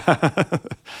 Yeah.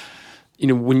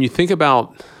 When you think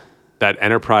about that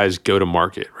enterprise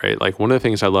go-to-market, right? Like one of the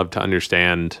things I love to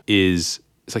understand is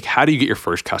it's like, how do you get your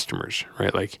first customers,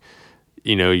 right? Like,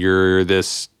 you're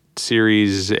this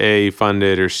Series A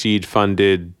funded or seed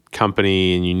funded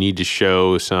company and you need to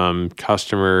show some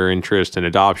customer interest and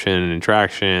adoption and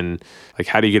traction. Like,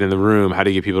 how do you get in the room? How do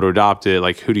you get people to adopt it?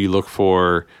 Like, who do you look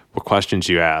for? What questions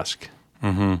do you ask?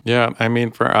 Mm-hmm. Yeah, I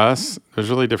mean, for us, there's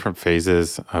really different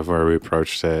phases of where we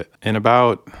approached it. In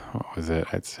about,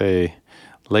 I'd say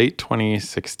late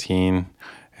 2016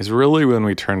 is really when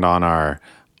we turned on our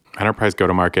enterprise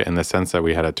go-to-market in the sense that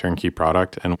we had a turnkey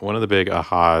product. And one of the big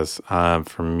ahas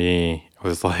for me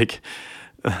was like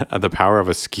the power of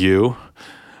a SKU.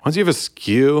 Once you have a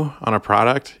SKU on a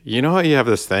product, how you have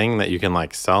this thing that you can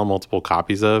like sell multiple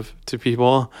copies of to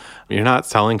people. You're not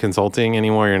selling consulting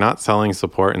anymore. You're not selling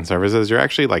support and services. You're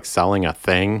actually like selling a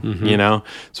thing,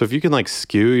 So if you can like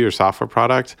SKU your software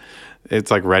product,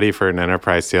 it's like ready for an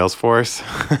enterprise sales force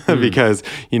because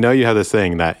you have this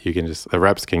thing that you can the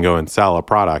reps can go and sell a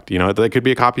product. It could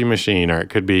be a copy machine or it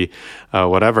could be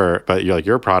whatever, but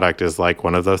your product is like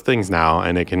one of those things now,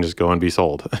 and it can just go and be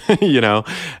sold.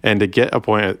 And to get a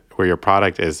point where your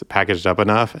product is packaged up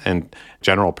enough and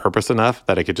general purpose enough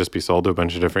that it could just be sold to a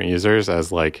bunch of different users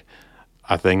as like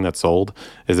a thing that's sold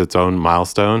is its own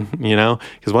milestone.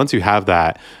 Because once you have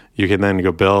that, you can then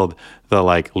go build the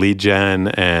like lead gen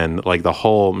and like the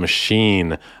whole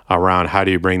machine around how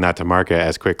do you bring that to market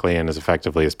as quickly and as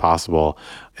effectively as possible.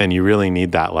 And you really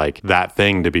need that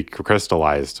thing to be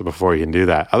crystallized before you can do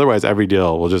that. Otherwise, every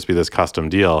deal will just be this custom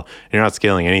deal. You're not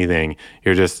scaling anything.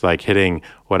 You're just like hitting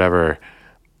whatever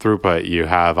throughput you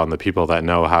have on the people that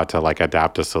know how to like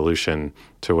adapt a solution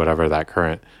to whatever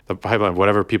the pipeline,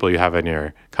 whatever people you have in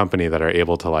your company that are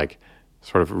able to like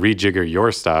sort of rejigger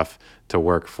your stuff to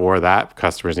work for that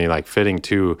customer's need, like fitting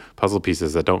two puzzle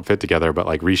pieces that don't fit together, but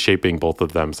like reshaping both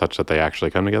of them such that they actually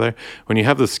come together. When you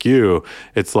have the SKU,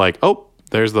 it's like, oh,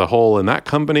 there's the hole in that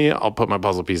company, I'll put my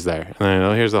puzzle piece there. And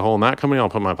then, here's the hole in that company, I'll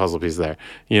put my puzzle piece there.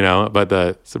 But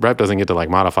the rep doesn't get to like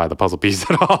modify the puzzle piece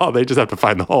at all. They just have to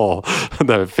find the hole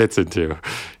that it fits into,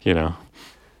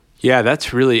 Yeah,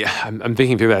 that's really, I'm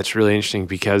thinking through that. It's really interesting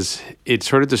because it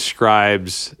sort of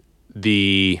describes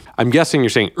I'm guessing you're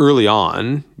saying early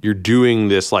on, you're doing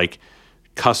this like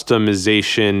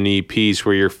customization piece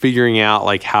where you're figuring out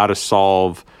like how to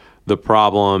solve the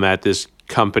problem at this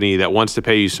company that wants to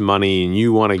pay you some money and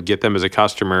you want to get them as a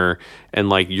customer, and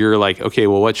like you're like, okay,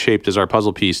 well, what shape does our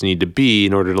puzzle piece need to be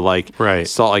in order to like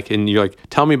and you're like,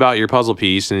 tell me about your puzzle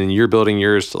piece, and then you're building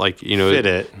yours to like fit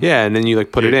it, and then you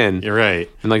like put it in. You're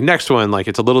right. And like next one, like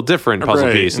it's a little different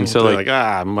puzzle piece, and so like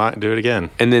I might do it again.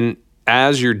 And then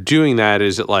as you're doing that,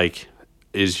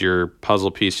 is your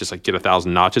puzzle piece just like get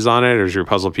 1,000 notches on it, or does your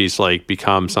puzzle piece like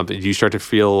become something? Do you start to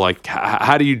feel like,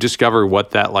 how do you discover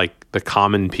what that like the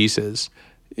common piece is?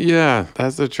 Yeah,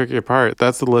 that's the tricky part.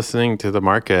 That's the listening to the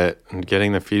market and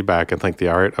getting the feedback. And like the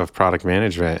art of product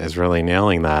management is really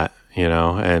nailing that,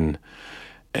 and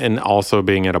also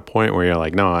being at a point where you're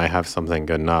like, no, I have something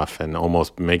good enough, and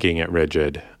almost making it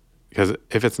rigid. Because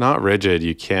if it's not rigid,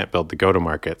 you can't build the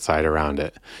go-to-market side around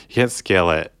it. You can't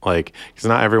scale it. Like, because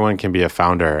not everyone can be a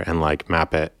founder and like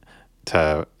map it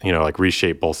to, like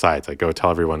reshape both sides. Like go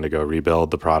tell everyone to go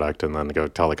rebuild the product and then go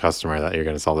tell the customer that you're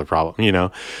going to solve the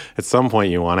problem. At some point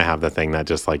you want to have the thing that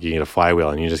just like you need a flywheel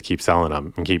and you just keep selling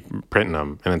them and keep printing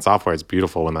them. And in software, it's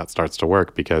beautiful when that starts to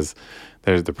work because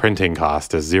there's the printing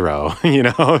cost is zero,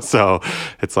 So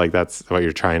it's like that's what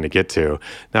you're trying to get to.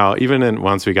 Now, even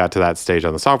once we got to that stage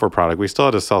on the software product, we still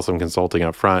had to sell some consulting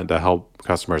up front to help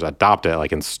customers adopt it,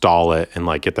 like install it and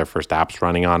like get their first apps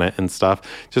running on it and stuff.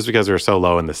 Just because we were so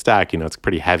low in the stack, it's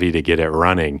pretty heavy to get it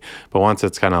running. But once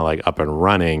it's kind of like up and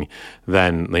running,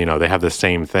 then, they have the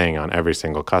same thing on every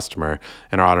single customer.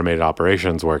 And our automated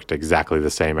operations worked exactly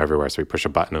the same everywhere. So we push a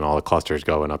button and all the clusters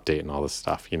go and update and all this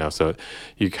stuff, So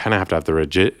you kind of have to have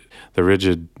the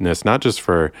rigidness, not just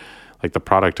for like the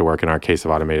product to work in our case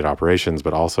of automated operations,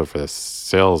 but also for the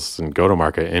sales and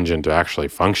go-to-market engine to actually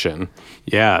function.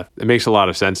 Yeah, it makes a lot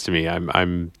of sense to me.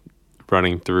 I'm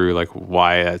running through like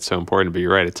why that's so important, but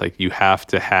you're right. It's like you have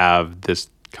to have this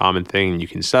common thing you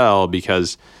can sell,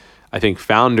 because I think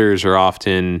founders are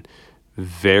often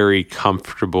very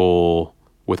comfortable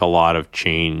with a lot of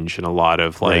change and a lot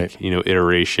of like,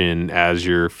 iteration as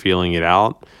you're feeling it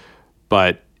out.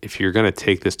 But if you're going to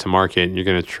take this to market and you're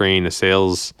going to train a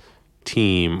sales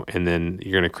team and then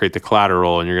you're going to create the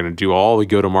collateral and you're going to do all the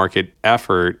go-to-market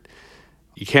effort,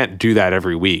 you can't do that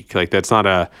every week. Like that's not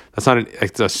a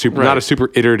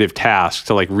super iterative task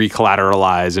to like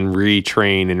re-collateralize and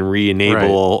retrain and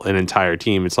re-enable an entire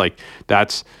team. It's like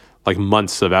that's like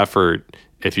months of effort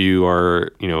if you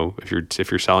are,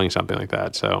 if you're selling something like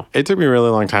that. So it took me a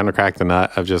really long time to crack the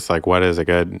nut of just like, what is a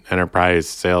good enterprise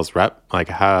sales rep? Like,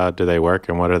 how do they work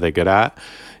and what are they good at?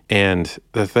 And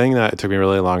the thing that it took me a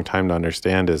really long time to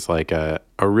understand is like a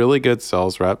really good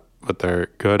sales rep, what they're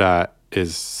good at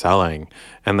is selling.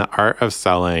 And the art of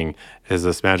selling is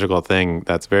this magical thing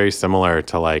that's very similar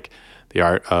to like the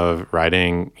art of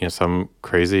writing, some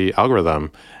crazy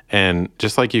algorithm. And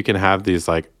just like you can have these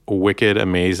like wicked,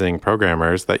 amazing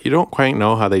programmers that you don't quite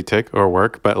know how they tick or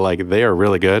work, but like they are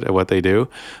really good at what they do.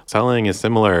 Selling is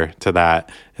similar to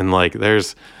that. And like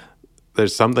there's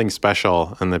something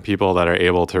special in the people that are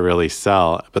able to really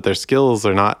sell, but their skills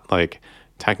are not like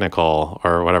technical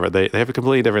or whatever. They have a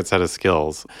completely different set of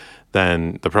skills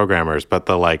than the programmers, but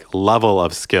the like level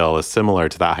of skill is similar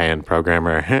to that high-end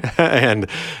programmer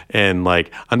and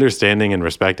like understanding and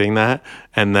respecting that,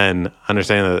 and then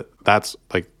understanding that that's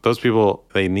like those people,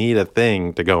 they need a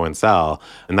thing to go and sell.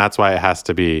 And that's why it has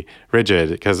to be rigid,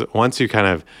 because once you kind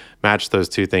of match those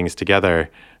two things together,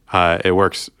 it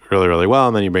works really, really well.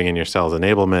 And then you bring in your sales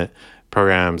enablement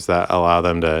programs that allow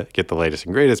them to get the latest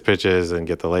and greatest pitches and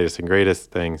get the latest and greatest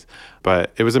things.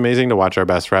 But it was amazing to watch our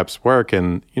best reps work.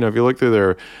 And, if you look through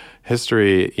their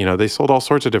history, they sold all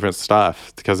sorts of different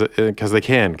stuff because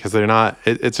they're not,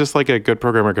 it's just like a good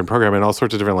programmer can program in all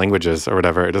sorts of different languages or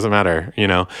whatever. It doesn't matter,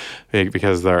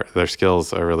 because their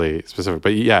skills are really specific.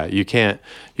 But yeah, you can't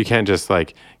just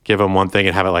like give them one thing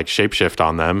and have it like shapeshift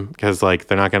on them, because like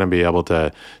they're not going to be able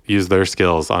to use their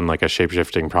skills on like a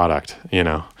shapeshifting product,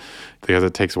 because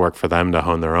it takes work for them to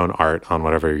hone their own art on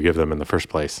whatever you give them in the first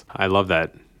place. I love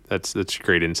that. That's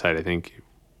great insight. I think,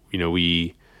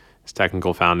 we as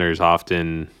technical founders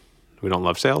often, we don't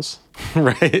love sales,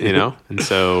 right? And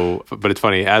so, but it's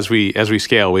funny, as we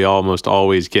scale, we almost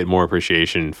always get more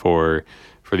appreciation for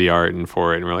the art and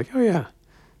for it. And we're like, oh yeah,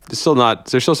 there's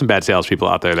still some bad salespeople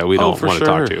out there that we don't want to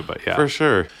talk to, but yeah. For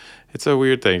sure. It's a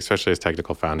weird thing, especially as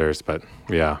technical founders, but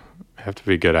yeah, you have to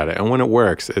be good at it. And when it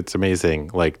works, it's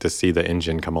amazing, like to see the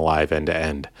engine come alive end to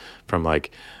end, from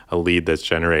like a lead that's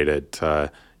generated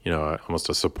to, almost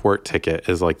a support ticket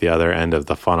is like the other end of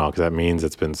the funnel, because that means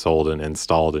it's been sold and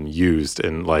installed and used,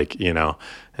 and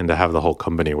and to have the whole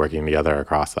company working together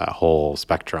across that whole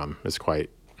spectrum is quite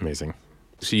amazing.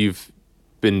 So you've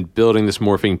been building this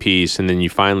morphing piece, and then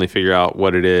you finally figure out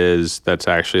what it is that's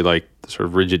actually like the sort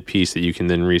of rigid piece that you can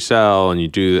then resell, and you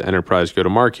do the enterprise go to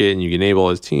market, and you enable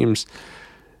as teams.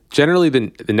 Generally,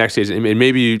 the next stage, and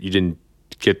maybe you didn't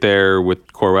get there with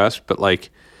CoreWest, but like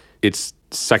it's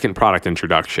second product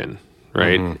introduction,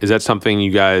 right? Mm-hmm. Is that something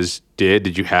you guys did?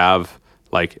 Did you have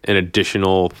like an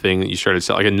additional thing that you started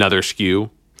selling, like another SKU?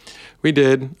 We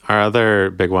did. Our other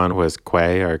big one was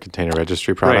Quay, our container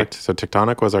registry product. Right. So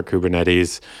Tectonic was our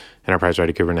Kubernetes,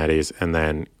 enterprise-ready Kubernetes, and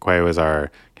then Quay was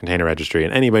our container registry.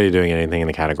 And anybody doing anything in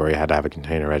the category had to have a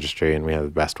container registry, and we have the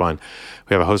best one.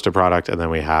 We have a hosted product, and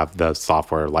then we have the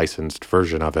software licensed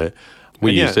version of it.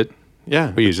 We used it.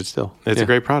 Yeah. We use it still. It's a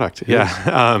great product.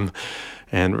 Yeah.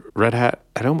 And Red Hat,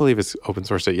 I don't believe it's open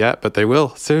sourced it yet, but they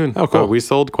will soon. Oh, cool. But we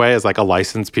sold Quay as like a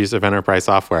licensed piece of enterprise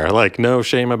software. Like, no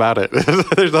shame about it.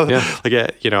 There's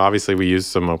nothing, obviously we use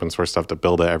some open source stuff to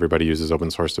build it. Everybody uses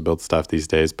open source to build stuff these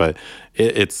days, but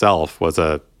it itself was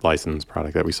a licensed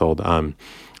product that we sold.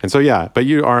 And so, but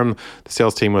you arm the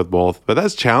sales team with both. But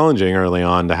that's challenging early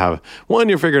on to have, one,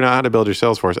 you're figuring out how to build your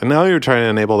sales force, and now you're trying to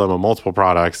enable them with multiple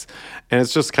products. And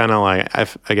it's just kind of like,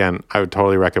 I would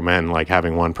totally recommend like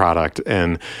having one product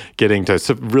and getting to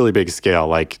really big scale,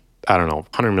 like, I don't know,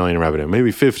 100 million in revenue,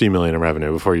 maybe 50 million in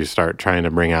revenue before you start trying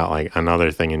to bring out like another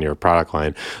thing in your product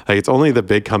line. Like, it's only the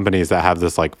big companies that have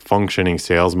this like functioning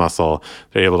sales muscle.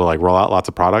 They're able to like roll out lots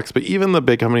of products, but even the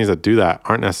big companies that do that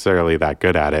aren't necessarily that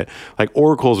good at it. Like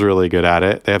Oracle's really good at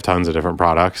it. They have tons of different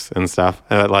products and stuff.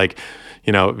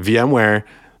 VMware,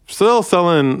 still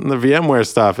selling the VMware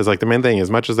stuff is like the main thing. As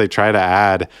much as they try to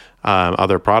add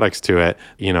other products to it,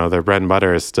 their bread and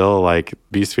butter is still like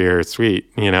vSphere Suite,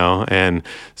 and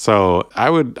so I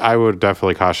would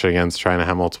definitely caution against trying to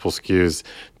have multiple SKUs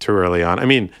too early on. I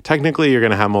mean, technically you're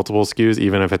going to have multiple SKUs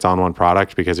even if it's on one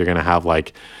product, because you're going to have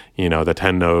like, the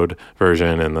 10 node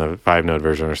version and the 5 node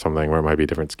version or something where it might be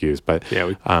different SKUs. But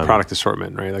product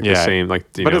assortment, right? Like the same, like,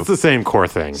 but it's the same core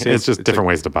thing. It's just different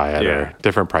ways to buy it or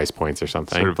different price points or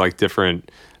something. Sort of like different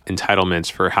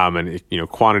entitlements for how many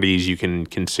quantities you can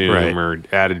consume or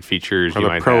added features. Or you the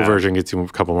might Pro have. version gets you a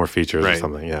couple more features or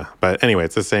something. Yeah, but anyway,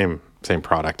 it's the same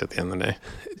product at the end of the day.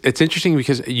 It's interesting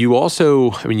because you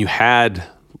also, you had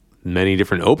many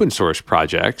different open source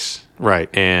projects, right?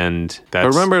 And but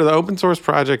remember, the open source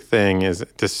project thing is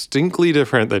distinctly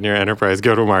different than your enterprise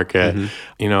go to market.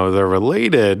 Mm-hmm. They're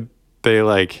related. They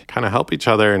like kind of help each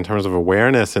other in terms of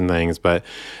awareness and things. But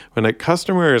when an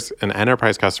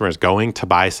enterprise customer is going to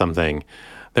buy something,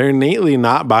 they're innately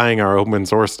not buying our open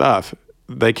source stuff.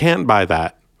 They can't buy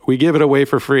that. We give it away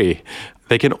for free.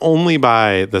 They can only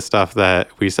buy the stuff that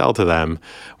we sell to them,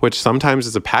 which sometimes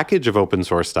is a package of open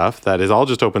source stuff that is all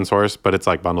just open source, but it's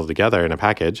like bundled together in a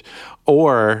package,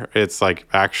 or it's like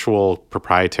actual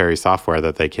proprietary software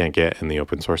that they can't get in the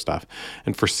open source stuff.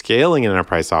 And for scaling an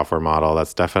enterprise software model,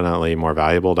 that's definitely more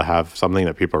valuable to have something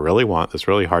that people really want, that's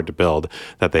really hard to build,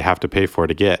 that they have to pay for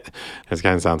to get. It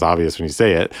kind of sounds obvious when you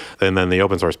say it. And then the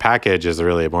open source package is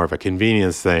really more of a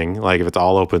convenience thing. Like if it's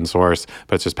all open source,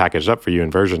 but it's just packaged up for you and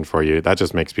versioned for you, that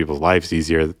just makes people's lives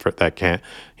easier that can't,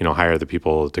 hire the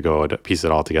people to go and piece it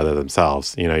all together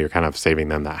themselves. You're kind of saving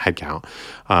them that headcount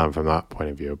from that point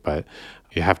of view. But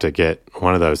you have to get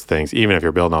one of those things, even if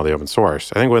you're building all the open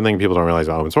source. I think one thing people don't realize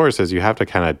about open source is you have to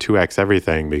kind of 2x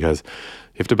everything, because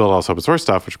you have to build all this open source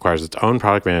stuff, which requires its own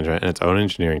product management and its own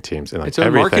engineering teams and like its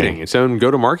own marketing, its own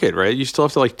go to market, right? You still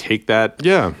have to like take that,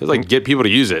 get people to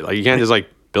use it. Like you can't just like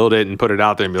build it and put it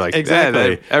out there and be like,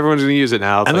 exactly, everyone's going to use it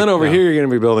now. And then over here, you're going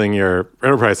to be building your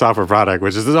enterprise software product,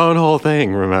 which is its own whole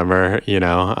thing, remember,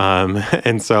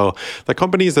 and so the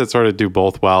companies that sort of do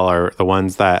both well are the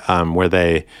ones that where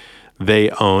they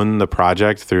own the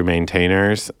project through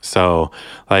maintainers. So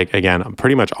like, again,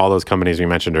 pretty much all those companies we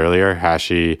mentioned earlier,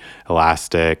 Hashi,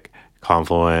 Elastic,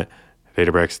 Confluent,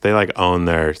 Databricks, they like own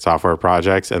their software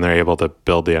projects, and they're able to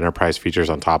build the enterprise features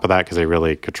on top of that because they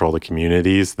really control the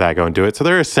communities that go and do it. So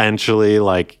they're essentially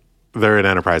like, they're an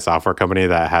enterprise software company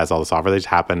that has all the software. They just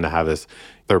happen to have this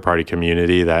third-party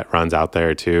community that runs out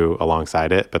there too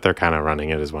alongside it, but they're kind of running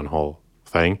it as one whole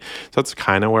thing. So that's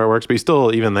kind of where it works.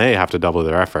 But even they have to double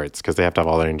their efforts because they have to have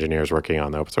all their engineers working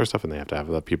on the open source stuff, and they have to have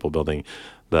the people building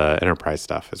the enterprise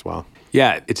stuff as well.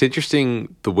 Yeah, it's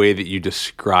interesting the way that you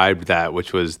described that,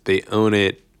 which was they own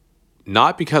it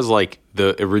not because like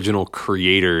the original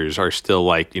creators are still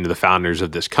like, the founders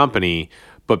of this company,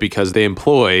 but because they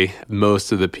employ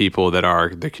most of the people that are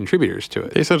the contributors to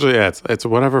it. Essentially, yeah, it's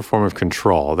whatever form of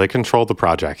control. They control the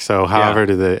project. So however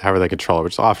they control it,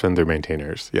 which is often through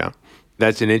maintainers. Yeah.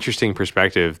 That's an interesting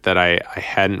perspective that I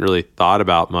hadn't really thought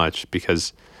about much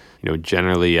because,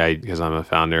 generally because I'm a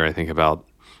founder, I think about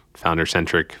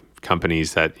founder-centric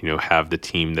companies that, have the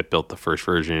team that built the first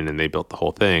version and they built the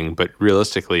whole thing. But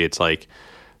realistically, it's like,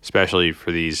 especially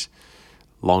for these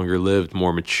longer-lived,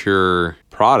 more mature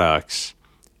products,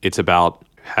 it's about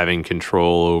having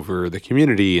control over the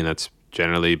community, and that's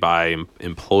generally by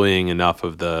employing enough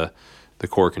of the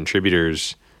core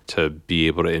contributors to be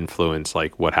able to influence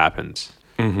like what happens.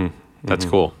 That's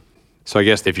cool. So I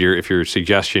guess if your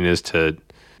suggestion is to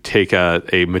take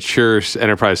a mature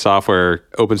enterprise software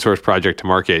open source project to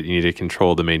market, you need to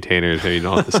control the maintainers, and you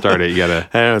don't have to start it. You gotta.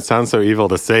 I know it sounds so evil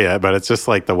to say it, but it's just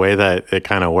like the way that it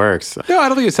kind of works. No, I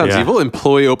don't think it sounds evil.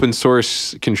 Employ open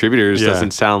source contributors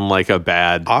doesn't sound like a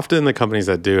bad. Often the companies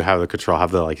that do have the control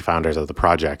have the like founders of the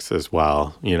projects as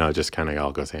well. Just kind of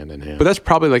all goes hand in hand. But that's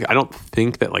probably like, I don't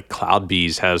think that like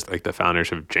CloudBees has like the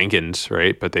founders of Jenkins,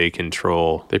 right? But they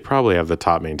control. They probably have the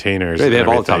top maintainers. They have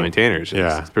all the top maintainers.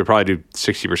 Yeah, they probably do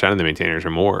 60% of the maintainers or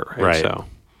more, right? So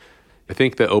I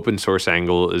think the open source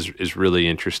angle is really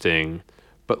interesting.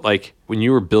 But like when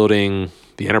you were building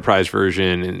the enterprise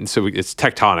version, and so it's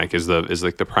Tectonic is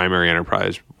like the primary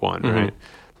enterprise one, right?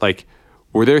 Like,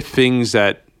 were there things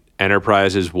that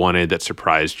enterprises wanted that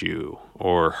surprised you,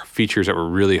 or features that were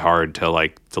really hard to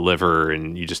like deliver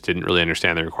and you just didn't really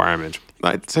understand the requirements?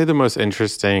 I'd say the most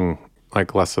interesting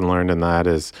like lesson learned in that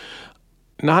is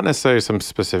not necessarily some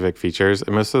specific features.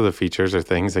 Most of the features are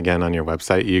things, again, on your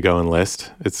website, you go and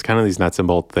list. It's kind of these nuts and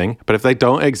bolts thing. But if they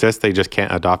don't exist, they just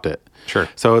can't adopt it. Sure.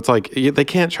 So it's like they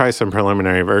can't try some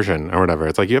preliminary version or whatever.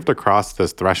 It's like you have to cross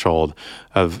this threshold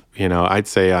of, I'd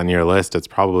say on your list, it's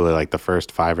probably like the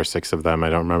first 5 or 6 of them.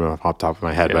 I don't remember off the top of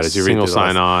my head, but as you read single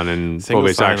sign-on and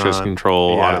role-based access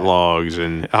control, audit logs,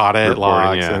 and audit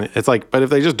logs. Yeah. And it's like, but if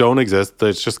they just don't exist,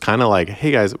 it's just kind of like, hey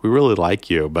guys, we really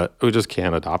like you, but we just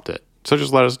can't adopt it. So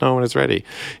just let us know when it's ready,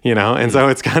 And so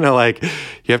it's kind of like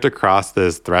you have to cross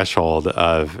this threshold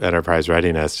of enterprise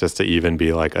readiness just to even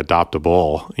be like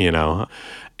adoptable,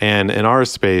 And in our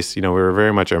space, we were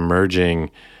very much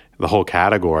emerging the whole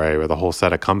category with a whole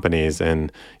set of companies,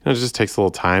 and it just takes a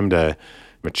little time to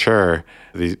mature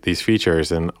these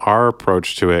features. And our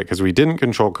approach to it, because we didn't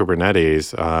control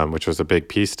Kubernetes, which was a big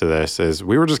piece to this, is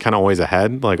we were just kind of always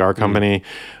ahead. Like our company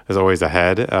is always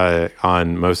ahead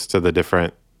on most of the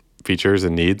different features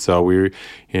and needs. So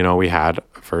we had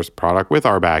first product with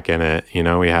RBAC in it.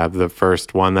 We had the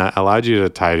first one that allowed you to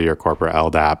tie to your corporate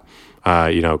LDAP.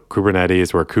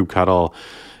 Kubernetes, where kubectl,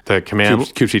 the command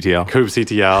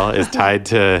kubectl is tied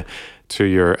to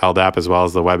your LDAP, as well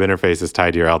as the web interface is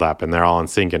tied to your LDAP, and they're all in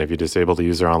sync. And if you disable the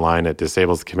user online, it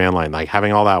disables the command line. Like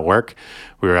having all that work,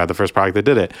 we were at the first product that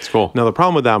did it. It's cool. Now the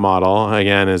problem with that model,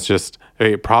 again, is just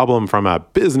a problem from a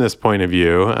business point of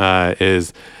view.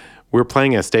 Is we're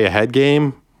playing a stay ahead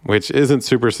game, which isn't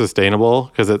super sustainable,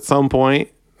 because at some point,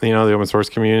 the open source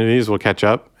communities will catch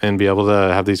up and be able to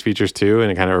have these features too,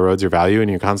 and it kind of erodes your value,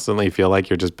 and you constantly feel like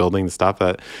you're just building the stuff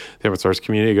that the open source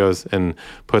community goes and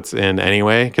puts in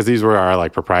anyway, because these were our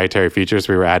like proprietary features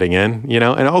we were adding in, and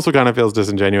it also kind of feels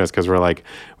disingenuous because we're like,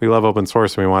 we love open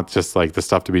source and we want just like the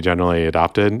stuff to be generally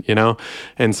adopted,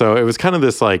 and so it was kind of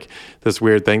this like this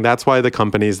weird thing. That's why the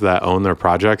companies that own their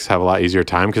projects have a lot easier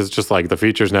time, because it's just like the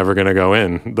feature's never going to go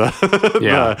in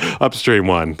the upstream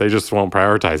one. They just won't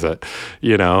prioritize it,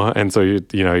 and so you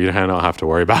kind of don't have to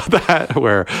worry about that,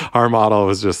 where our model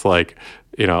was just like,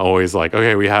 always like,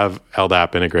 okay, we have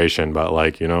LDAP integration, but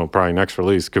like, probably next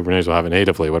release, Kubernetes will have it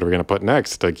natively. What are we going to put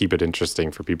next to keep it interesting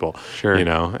for people? Sure.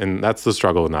 And that's the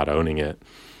struggle with not owning it.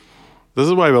 This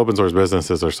is why open source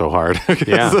businesses are so hard.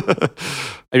 Yeah.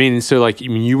 I mean, so like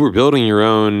you were building your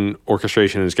own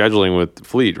orchestration and scheduling with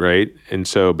Fleet, right? And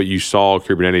so, but you saw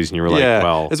Kubernetes and you were like,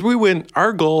 well. As we went,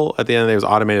 our goal at the end of the day was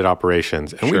automated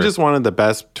operations. And we just wanted the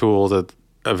best tools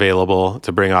available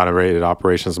to bring automated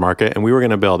operations to market. And we were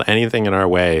going to build anything in our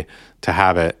way to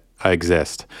have it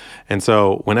exist. And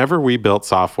so whenever we built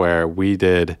software, we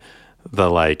did the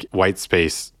like white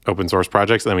space open source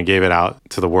projects, and then we gave it out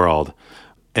to the world.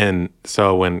 And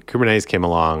so when Kubernetes came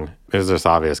along, it was just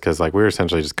obvious, because like we were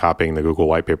essentially just copying the Google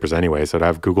white papers anyway. So to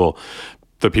have Google,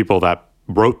 the people that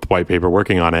wrote the white paper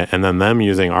working on it, and then them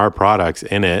using our products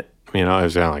in it, it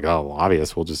was kind of like, oh, well,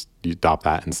 obvious, we'll just adopt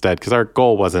that instead. Because our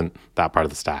goal wasn't that part of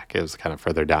the stack. It was kind of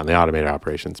further down the automated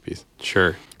operations piece.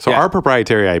 Sure. So our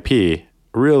proprietary IP,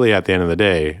 really at the end of the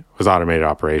day, was automated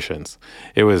operations.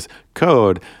 It was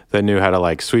code that knew how to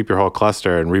like sweep your whole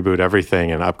cluster and reboot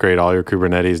everything and upgrade all your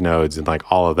Kubernetes nodes and like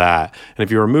all of that. And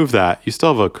if you remove that, you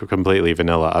still have a completely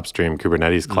vanilla upstream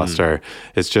Kubernetes cluster.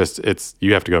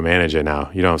 You have to go manage it now.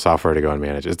 You don't have software to go and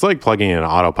manage it. It's like plugging in an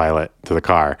autopilot to the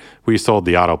car. We sold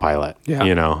the autopilot,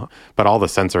 but all the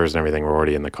sensors and everything were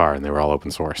already in the car and they were all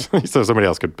open source. So somebody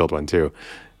else could build one too.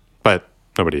 But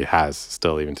nobody has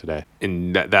still even today.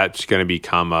 And that's going to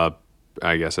become an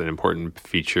important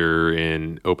feature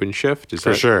in OpenShift?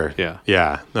 For sure. Yeah.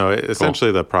 Yeah. No,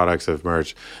 essentially the products have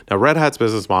merged. Now, Red Hat's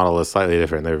business model is slightly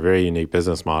different. They're a very unique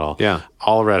business model. Yeah.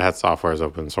 All Red Hat software is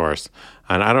open source.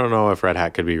 And I don't know if Red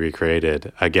Hat could be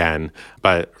recreated again,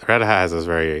 but Red Hat has this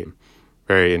very,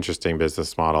 very interesting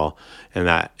business model in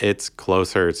that it's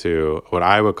closer to what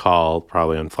I would call,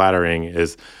 probably unflattering,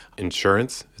 is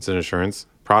insurance. It's an insurance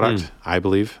product, I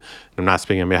believe. I'm not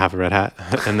speaking on behalf of Red Hat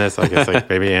in this. I guess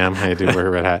maybe I am. I do work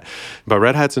at Red Hat. But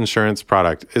Red Hat's insurance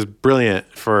product is brilliant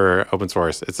for open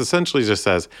source. It's essentially just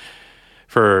says,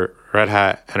 for Red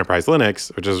Hat Enterprise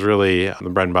Linux, which is really the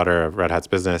bread and butter of Red Hat's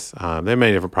business. They have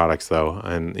many different products though,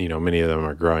 and many of them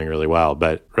are growing really well.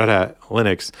 But Red Hat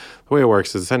Linux, the way it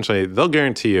works is essentially they'll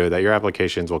guarantee you that your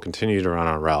applications will continue to run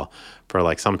on RHEL for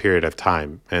like some period of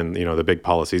time. And the big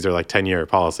policies are like 10-year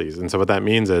policies. And so what that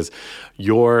means is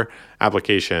your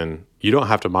application, you don't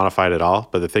have to modify it at all,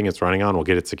 but the thing it's running on will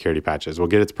get its security patches, will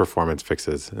get its performance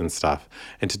fixes and stuff.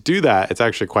 And to do that, it's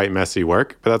actually quite messy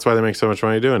work, but that's why they make so much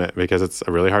money doing it, because it's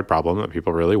a really hard problem that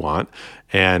people really want.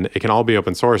 And it can all be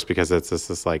open source because it's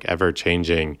this like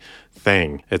ever-changing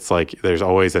thing. It's like there's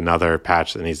always another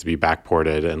patch that needs to be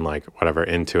backported and like whatever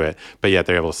into it, but yet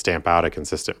they're able to stamp out a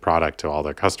consistent product to all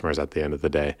their customers at the end of the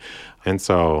day. And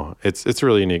so it's a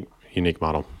really unique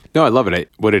model. No, I love it.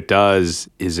 What it does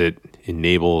is it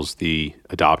enables the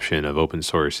adoption of open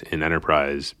source in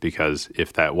enterprise, because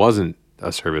if that wasn't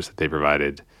a service that they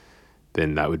provided,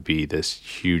 then that would be this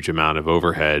huge amount of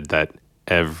overhead that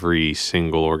every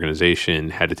single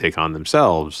organization had to take on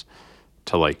themselves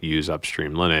to like use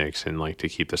upstream Linux and like to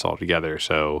keep this all together.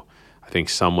 So I think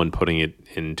someone putting it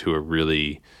into a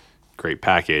really great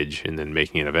package and then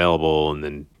making it available and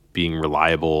then being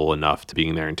reliable enough to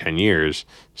being there in 10 years,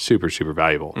 super, super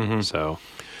valuable. So,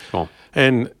 cool.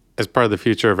 And as part of the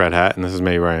future of Red Hat, and this is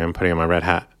maybe where I am putting on my Red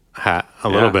Hat hat a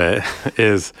little bit,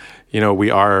 is,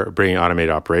 we are bringing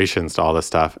automated operations to all this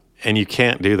stuff. And you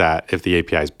can't do that if the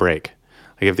APIs break.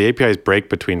 Like if the APIs break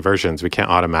between versions, we can't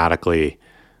automatically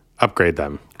upgrade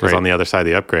them, because on the other side of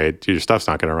the upgrade, your stuff's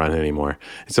not going to run anymore.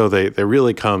 So they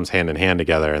really comes hand in hand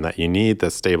together, and that you need the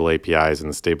stable APIs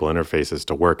and the stable interfaces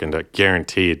to work and to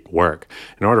guaranteed work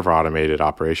in order for automated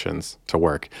operations to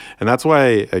work. And that's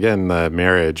why, again, the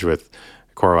marriage with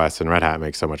CoreOS and Red Hat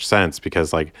makes so much sense,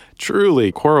 because like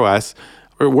truly CoreOS,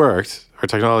 it worked. Our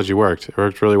technology worked. It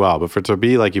worked really well. But for it to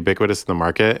be like ubiquitous in the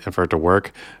market and for it to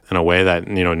work in a way that,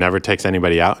 never takes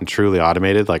anybody out and truly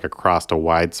automated like across a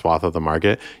wide swath of the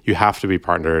market, you have to be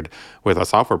partnered with a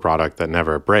software product that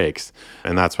never breaks.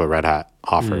 And that's what Red Hat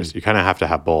offers. You kind of have to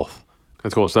have both.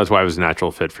 That's cool. So that's why it was a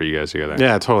natural fit for you guys together.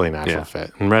 Yeah, totally natural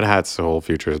fit. And Red Hat's whole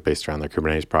future is based around their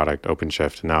Kubernetes product,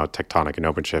 OpenShift, and now Tectonic and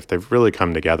OpenShift. They've really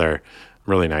come together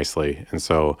really nicely. And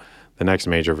so the next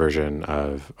major version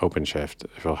of OpenShift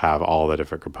will have all the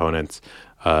different components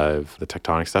of the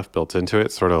Tectonic stuff built into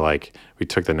it. Sort of like we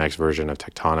took the next version of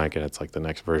Tectonic and it's like the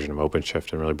next version of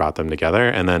OpenShift and really brought them together.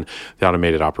 And then the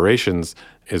automated operations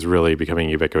is really becoming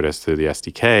ubiquitous through the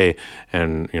SDK.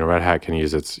 And Red Hat can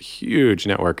use its huge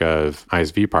network of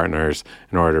ISV partners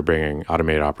in order to bring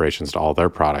automated operations to all their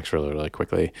products really, really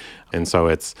quickly. And so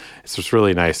it's this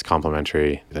really nice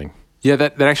complementary thing. Yeah,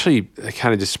 that actually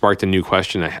kind of just sparked a new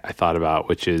question I thought about,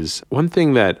 which is one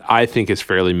thing that I think is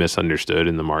fairly misunderstood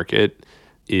in the market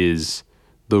is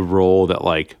the role that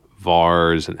like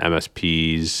VARs and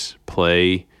MSPs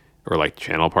play, or like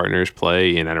channel partners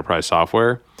play in enterprise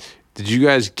software. Did you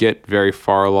guys get very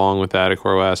far along with that at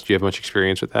CoreOS? Do you have much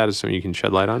experience with that? Is something you can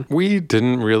shed light on? We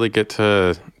didn't really get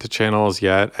to channels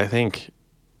yet. I think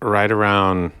right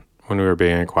around when we were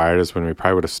being acquired is when we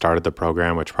probably would have started the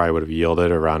program, which probably would have yielded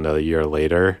around a year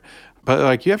later. But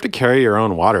like you have to carry your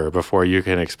own water before you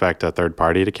can expect a third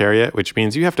party to carry it, which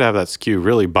means you have to have that SKU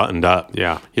really buttoned up.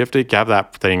 Yeah. You have to have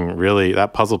that thing really,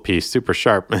 that puzzle piece super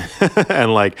sharp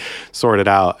and like sort it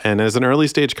out. And as an early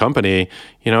stage company,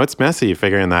 it's messy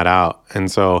figuring that out.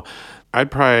 And so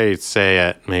I'd probably say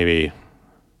at maybe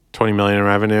 20 million in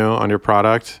revenue on your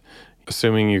product,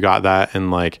 assuming you got that in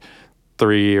like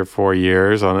 3 or 4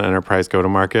 years on an enterprise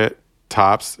go-to-market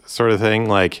tops sort of thing.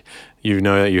 Like,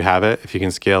 that you have it. If you can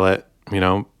scale it,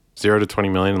 0 to 20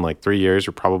 million in like 3 years,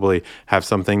 you probably have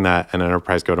something that an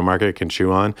enterprise go-to-market can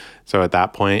chew on. So at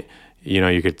that point,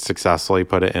 you could successfully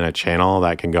put it in a channel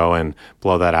that can go and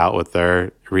blow that out with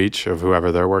their reach of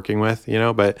whoever they're working with,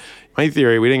 But my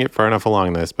theory, we didn't get far enough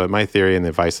along this, but my theory and the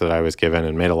advice that I was given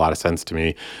and made a lot of sense to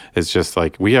me is just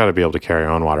like, we got to be able to carry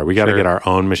our own water. We got to get our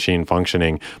own machine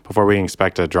functioning before we can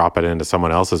expect to drop it into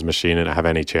someone else's machine and have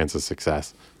any chance of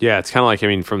success. Yeah, it's kind of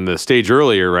like, from the stage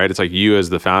earlier, right? It's like you as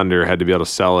the founder had to be able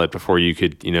to sell it before you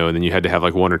could, and then you had to have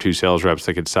like 1 or 2 sales reps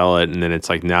that could sell it. And then it's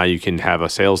like now you can have a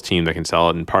sales team that can sell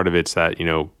it. And part of it's that,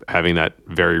 having that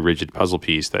very rigid puzzle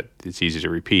piece that it's easy to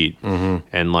repeat. Mm-hmm.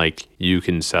 And like you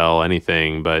can sell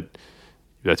anything, but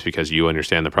that's because you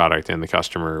understand the product and the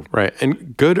customer. Right.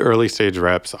 And good early stage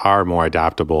reps are more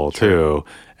adaptable too,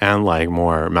 and like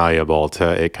more malleable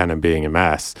to it kind of being a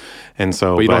mess. And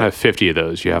so, but you don't have 50 of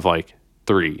those. You have like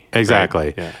 3. Exactly.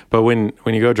 Right? Yeah. But when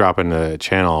you go drop into a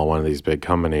channel, one of these big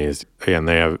companies, again,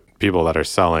 they have people that are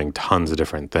selling tons of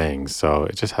different things. So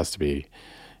it just has to be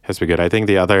good. I think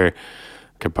the other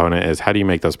component is, how do you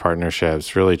make those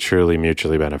partnerships really truly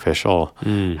mutually beneficial?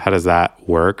 How does that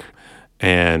work?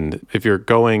 And if you're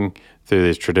going through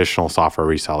these traditional software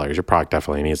resellers, your product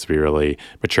definitely needs to be really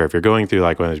mature. If you're going through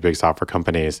like one of these big software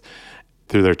companies,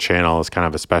 through their channel is kind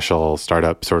of a special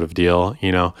startup sort of deal,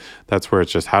 that's where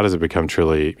it's just, how does it become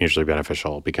truly mutually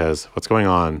beneficial? Because what's going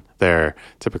on there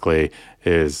typically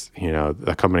is,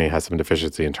 the company has some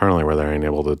deficiency internally where they're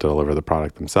unable to deliver the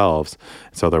product themselves.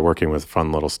 So they're working with a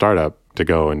fun little startup to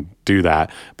go and do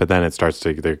that. But then it starts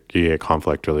to get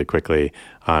conflict really quickly,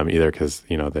 either because,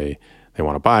 they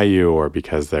want to buy you, or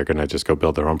because they're going to just go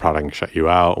build their own product and shut you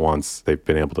out once they've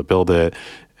been able to build it,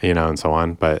 and so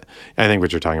on. But I think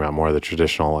what you're talking about more the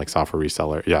traditional like software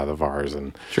reseller, the VARs.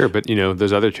 And sure, but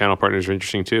those other channel partners are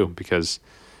interesting too, because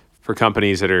for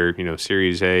companies that are,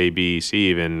 Series A, B, C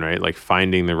even, right, like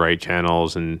finding the right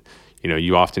channels, and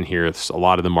you often hear a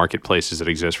lot of the marketplaces that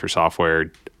exist for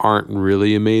software aren't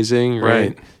really amazing,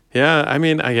 right? Yeah,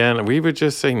 again, we would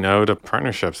just say no to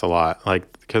partnerships a lot, like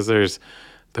because there's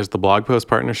the blog post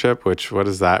partnership, which what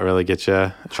does that really get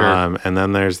you? Sure. And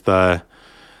then there's the,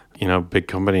 big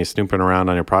companies snooping around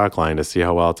on your product line to see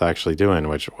how well it's actually doing,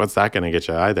 which what's that going to get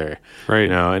you either?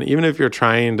 Right. And even if you're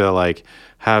trying to like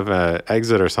have a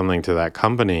exit or something to that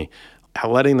company,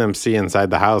 letting them see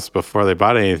inside the house before they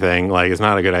bought anything, like, is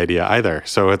not a good idea either.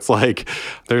 So it's like,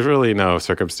 there's really no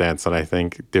circumstance that I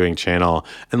think doing channel,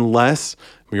 unless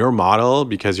your model,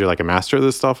 because you're like a master of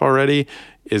this stuff already,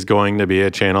 is going to be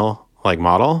a channel like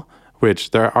model,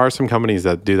 which there are some companies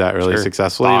that do that really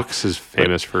successfully. Box is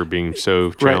famous for being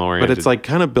so channel oriented. But it's like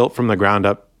kind of built from the ground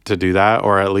up to do that,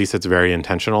 or at least it's very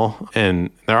intentional. And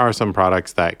there are some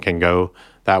products that can go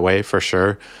that way for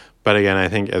sure. But again, I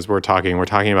think as we're talking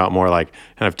about more like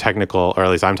kind of technical, or at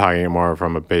least I'm talking more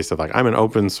from a base of like, I'm an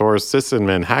open source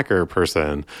sysadmin hacker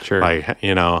person. Sure. Like,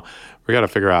 we got to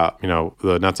figure out,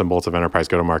 the nuts and bolts of enterprise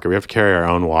go-to-market. We have to carry our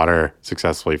own water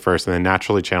successfully first, and then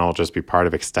naturally channel will just be part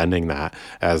of extending that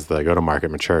as the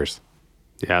go-to-market matures.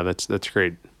 Yeah, that's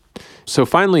great. So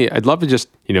finally, I'd love to just,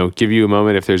 give you a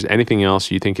moment if there's anything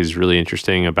else you think is really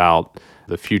interesting about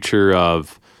the future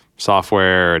of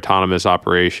software, autonomous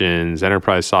operations,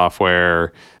 enterprise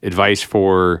software, advice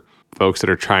for folks that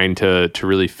are trying to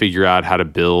really figure out how to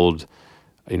build,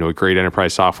 a great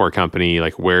enterprise software company,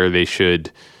 like where they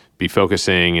should be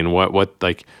focusing, and what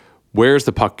like, where's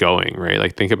the puck going, right?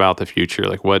 Like, think about the future.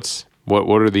 Like, what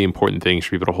are the important things for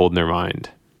people to hold in their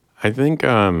mind? I think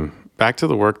back to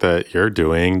the work that you're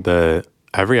doing,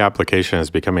 every application is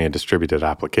becoming a distributed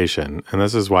application. And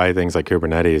this is why things like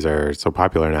Kubernetes are so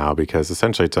popular now, because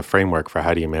essentially it's a framework for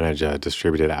how do you manage a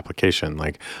distributed application.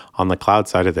 Like on the cloud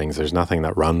side of things, there's nothing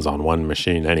that runs on one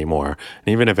machine anymore.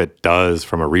 And even if it does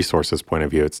from a resources point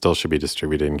of view, it still should be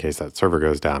distributed in case that server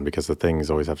goes down, because the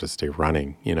things always have to stay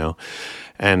running,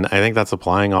 And I think that's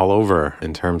applying all over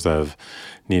in terms of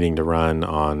needing to run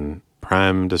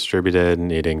on-prem distributed,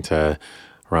 needing to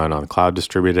run on cloud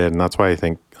distributed. And that's why I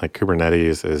think like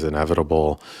Kubernetes is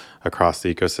inevitable across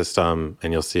the ecosystem,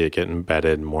 and you'll see it get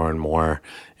embedded more and more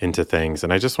into things.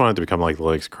 And I just want it to become like the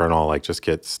Linux kernel, like just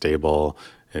get stable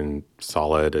and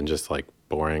solid and just like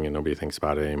boring, and nobody thinks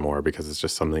about it anymore because it's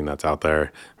just something that's out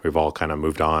there. We've all kind of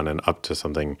moved on and up to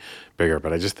something bigger.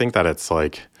 But I just think that it's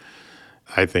like,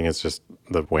 I think it's just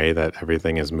the way that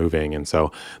everything is moving. And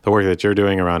so the work that you're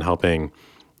doing around helping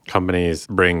companies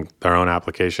bring their own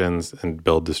applications and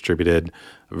build distributed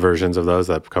versions of those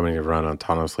that companies run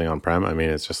autonomously on-prem,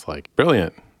 it's just like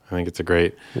brilliant. think it's a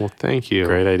great thank you.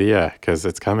 Great idea, because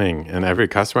it's coming. And every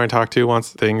customer I talk to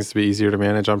wants things to be easier to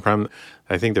manage on-prem.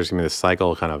 I think there's going to be this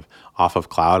cycle kind of off of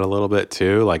cloud a little bit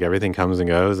too. Like everything comes and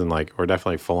goes, and like we're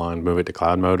definitely full on move it to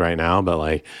cloud mode right now. But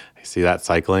like I see that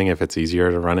cycling if it's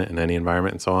easier to run it in any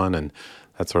environment and so on. And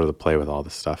that's sort of the play with all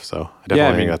this stuff. So I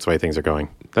definitely think that's the way things are going.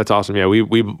 That's awesome. Yeah, we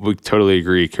totally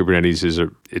agree.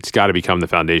 Kubernetes it's got to become the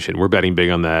foundation. We're betting big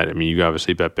on that. I mean, you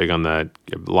obviously bet big on that.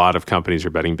 A lot of companies are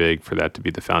betting big for that to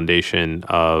be the foundation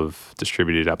of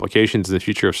distributed applications and the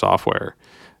future of software.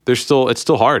 It's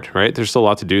still hard, right? There's still a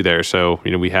lot to do there. So,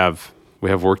 we have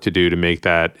work to do to make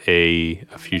that a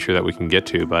future that we can get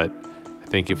to. But I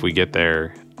think if we get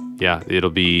there, yeah, it'll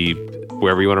be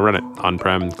wherever you want to run it,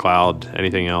 on-prem, cloud,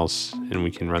 anything else, and we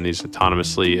can run these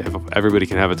autonomously. Everybody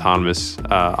can have autonomous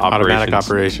Automatic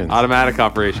operations. Automatic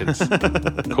operations.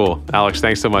 Cool. Alex,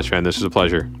 thanks so much, man. This was a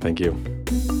pleasure. Thank you.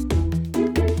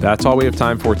 That's all we have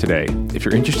time for today. If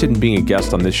you're interested in being a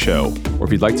guest on this show, or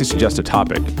if you'd like to suggest a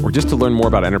topic, or just to learn more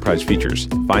about enterprise features,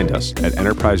 find us at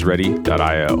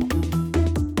enterpriseready.io.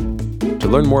 To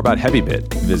learn more about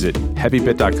HeavyBit, visit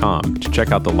heavybit.com to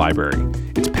check out the library.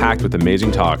 It's packed with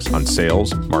amazing talks on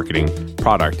sales, marketing,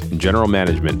 product, and general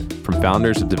management from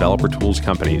founders of developer tools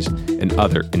companies and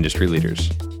other industry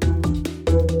leaders.